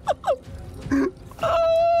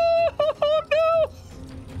 Oh no!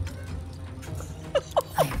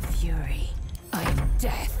 I am fury. I am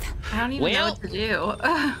death. I don't even know what to do.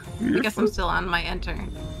 I guess I'm still on my enter.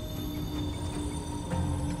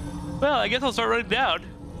 Well, I guess I'll start running down.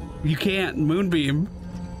 You can't. Moonbeam.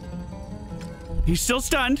 He's still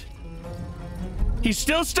stunned. He's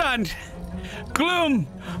still stunned. Gloom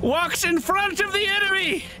walks in front of the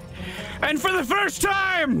enemy, and for the first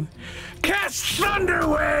time, casts Thunder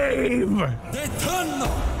Wave.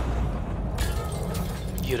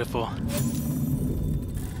 Beautiful.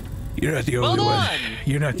 You're not the only one.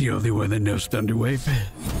 You're not the only one that knows Thunder Wave.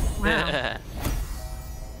 Wow.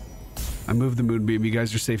 I moved the Moonbeam. You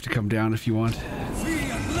guys are safe to come down if you want.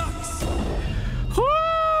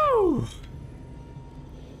 Woo!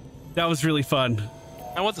 That was really fun.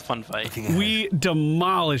 That was a fun fight. We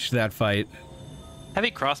demolished that fight.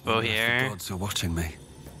 Heavy crossbow here. The gods are watching me.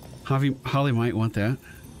 Holly might want that.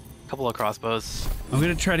 Couple of crossbows. I'm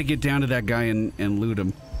gonna try to get down to that guy and loot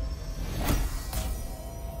him.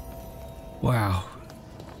 Wow.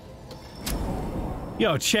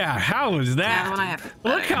 Yo, chat, how was that?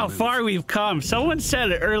 Look how far we've come. Someone said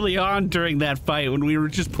it early on during that fight when we were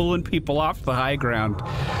just pulling people off the high ground.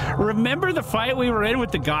 Remember the fight we were in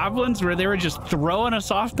with the goblins where they were just throwing us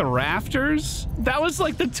off the rafters? That was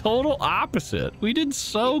like the total opposite. We did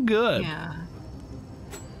so good. Yeah.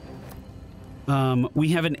 We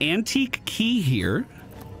have an antique key here.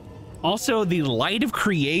 Also, the Light of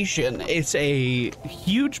Creation. It's a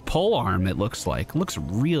huge pole arm, it looks like. Looks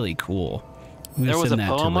really cool. There was a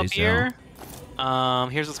poem up here.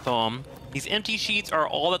 Here's this poem. These empty sheets are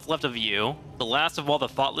all that's left of you, the last of all the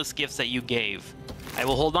thoughtless gifts that you gave. I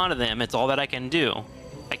will hold on to them. It's all that I can do.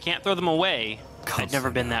 I can't throw them away. I've never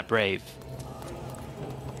been that brave.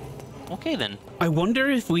 Okay, then. I wonder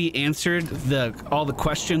if we answered all the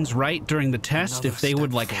questions right during the test, if they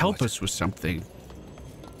would like help us with something.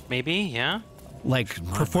 Maybe, yeah. Like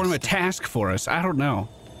perform a task for us. I don't know.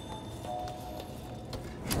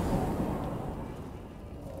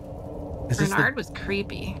 Bernard was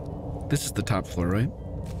creepy. This is the top floor, right?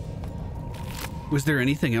 Was there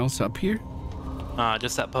anything else up here?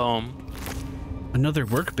 Just that poem. Another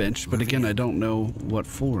workbench, but again, I don't know what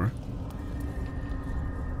for.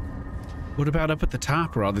 What about up at the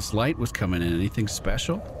top where all this light was coming in? Anything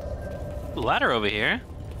special? Ladder over here.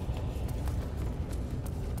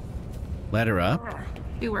 Ladder up?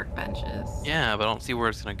 2 workbenches. Yeah, but I don't see where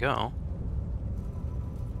it's gonna go.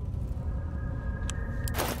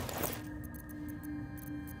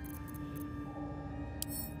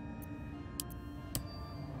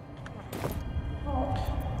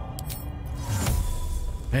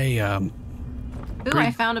 Hey, Ooh, I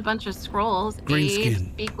found a bunch of scrolls. Green Age,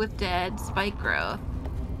 skin. Speak with Dead, Spike Growth.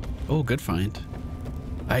 Oh, good find.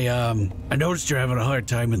 I noticed you're having a hard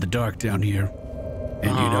time in the dark down here.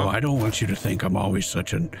 And, you know, I don't want you to think I'm always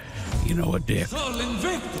such a dick.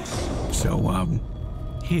 So,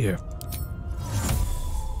 here.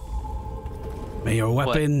 May your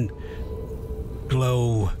weapon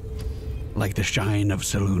glow like the shine of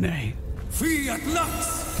Selune. Fiat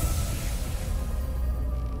Lux!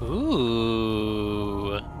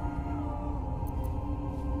 Ooh.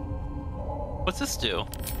 What's this do?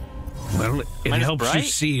 Well, it helps you bright?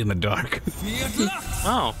 see in the dark.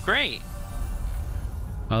 Oh, great.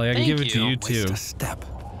 Holly, I can give it to you too. Waste a step.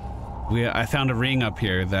 I found a ring up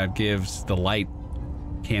here that gives the light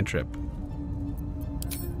cantrip.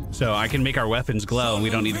 So I can make our weapons glow and we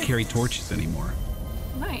don't need to carry torches anymore.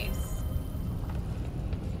 Nice.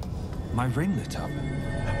 My ring lit up.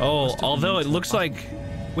 Oh, although it looks like...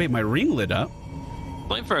 Wait, my ring lit up?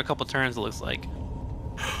 Waiting for a couple turns, it looks like.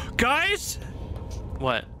 Guys!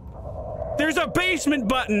 What? There's a basement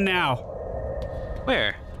button now!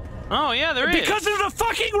 Where? Oh, yeah, there is. Because of the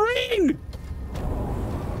fucking ring!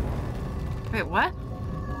 Wait, what?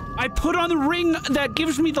 I put on the ring that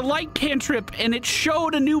gives me the light cantrip and it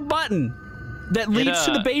showed a new button that leads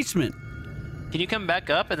to the basement. Can you come back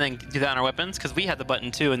up and then do that on our weapons? Because we had the button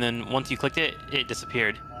too, and then once you clicked it, it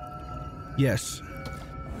disappeared. Yes.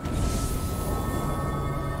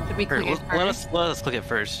 Did we click it first? Let us click it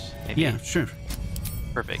first. Maybe. Yeah, sure.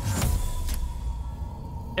 Perfect.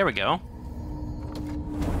 There we go.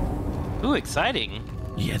 Ooh, exciting.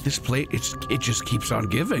 Yeah, this plate, it just keeps on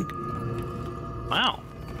giving. Wow.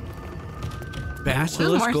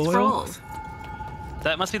 Basilisk Ooh, more oil? scrolls.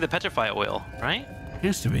 That must be the petrify oil, right?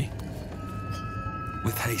 Has to be.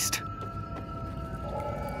 With haste.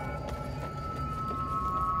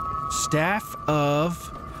 Staff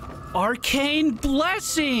of Arcane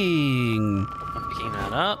Blessing. I'm picking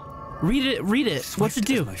that up. Read it. What's it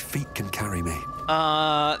do? My feet can carry me.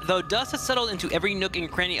 Though dust has settled into every nook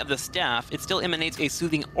and cranny of the staff, it still emanates a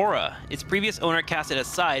soothing aura. Its previous owner cast it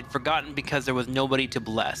aside, forgotten because there was nobody to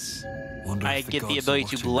bless. I get the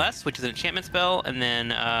ability to bless, which is an enchantment spell, and then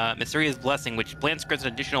Mysterious Blessing, which grants an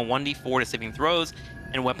additional 1d4 to saving throws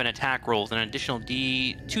and weapon attack rolls, and an additional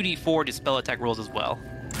 2d4 to spell attack rolls as well.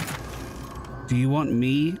 Do you want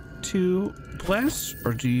me to bless,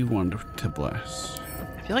 or do you want to bless?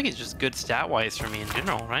 I feel like it's just good stat-wise for me in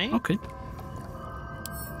general, right? Okay.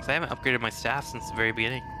 Because I haven't upgraded my staff since the very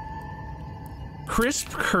beginning. Crisp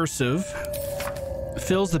cursive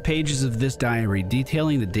fills the pages of this diary,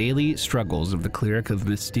 detailing the daily struggles of the cleric of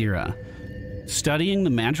Mystera, studying the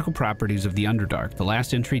magical properties of the Underdark. The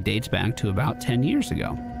last entry dates back to about 10 years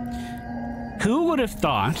ago. Who would have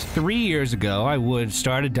thought 3 years ago I would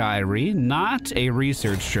start a diary, not a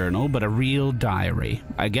research journal, but a real diary?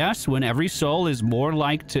 I guess when every soul is more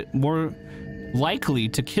likely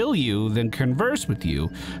to kill you than converse with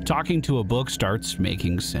you, talking to a book starts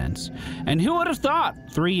making sense. And who would have thought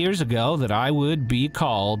 3 years ago that I would be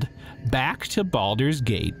called back to Baldur's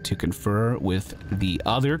Gate to confer with the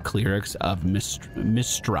other clerics of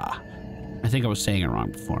Mystra? I think I was saying it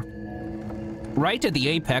wrong before. Right at the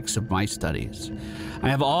apex of my studies. I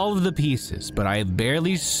have all of the pieces, but I have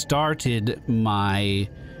barely started my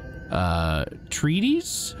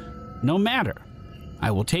treatise. No matter. I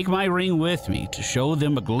will take my ring with me to show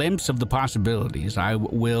them a glimpse of the possibilities. I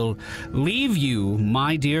will leave you,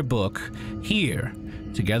 my dear book, here,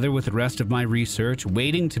 together with the rest of my research,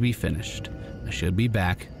 waiting to be finished. I should be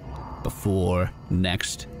back before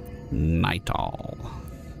next nightfall.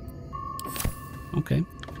 Okay.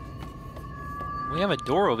 We have a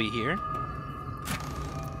door over here.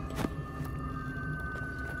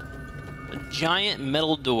 A giant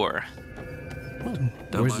metal door. Oh,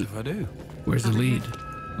 don't mind if I do. Where's the lead?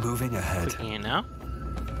 Moving ahead. Clicking in now.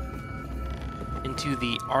 Into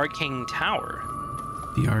the Arcane Tower.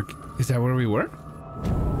 The Arc... Is that where we were?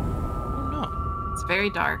 Oh, no. It's very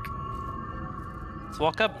dark. Let's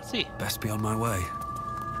walk up and see. Best be on my way.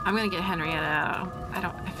 I'm gonna get Henrietta out.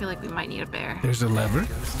 I feel like we might need a bear. There's a lever.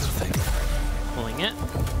 Pulling it.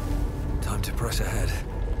 Time to press ahead.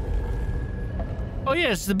 Oh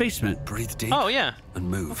yeah, it's the basement. Breathe deep. Oh yeah. And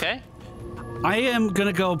move. Okay. I am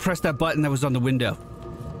gonna go press that button that was on the window.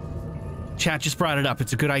 Chat just brought it up.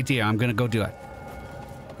 It's a good idea. I'm gonna go do it.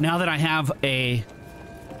 Now that I have maybe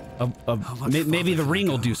the ring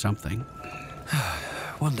will do something.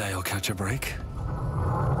 One day I'll catch a break.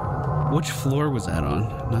 Which floor was that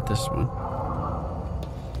on? Not this one.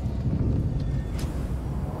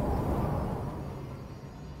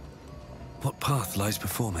 What path lies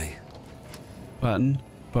before me? Button,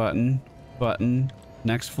 button, button.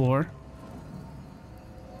 Next floor.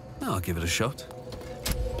 I'll give it a shot.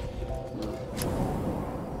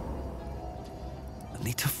 I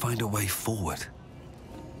need to find a way forward.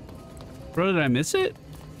 Bro, did I miss it?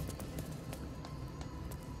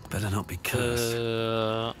 Better not be cursed.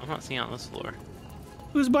 I'm not seeing it on this floor.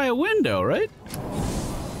 It was by a window, right?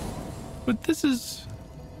 But this is...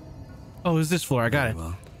 Oh, it was this floor. I got it.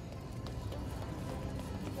 Well.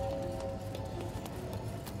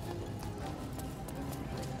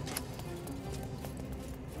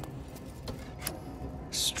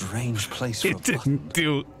 Strange place for a It didn't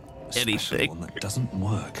do Especially anything. one that doesn't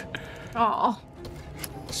work. Oh.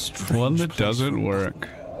 Strange One that place doesn't for a work.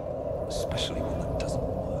 Especially one that doesn't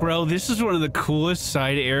work. Bro, this is one of the coolest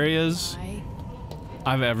side areas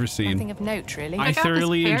I've ever seen. Nothing of note, really. I Check out this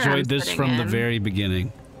thoroughly chair I'm enjoyed this sitting from the in. very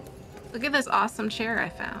beginning. Look at this awesome chair I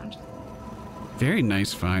found. Very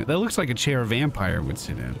nice find. That looks like a chair a vampire would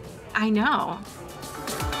sit in. I know.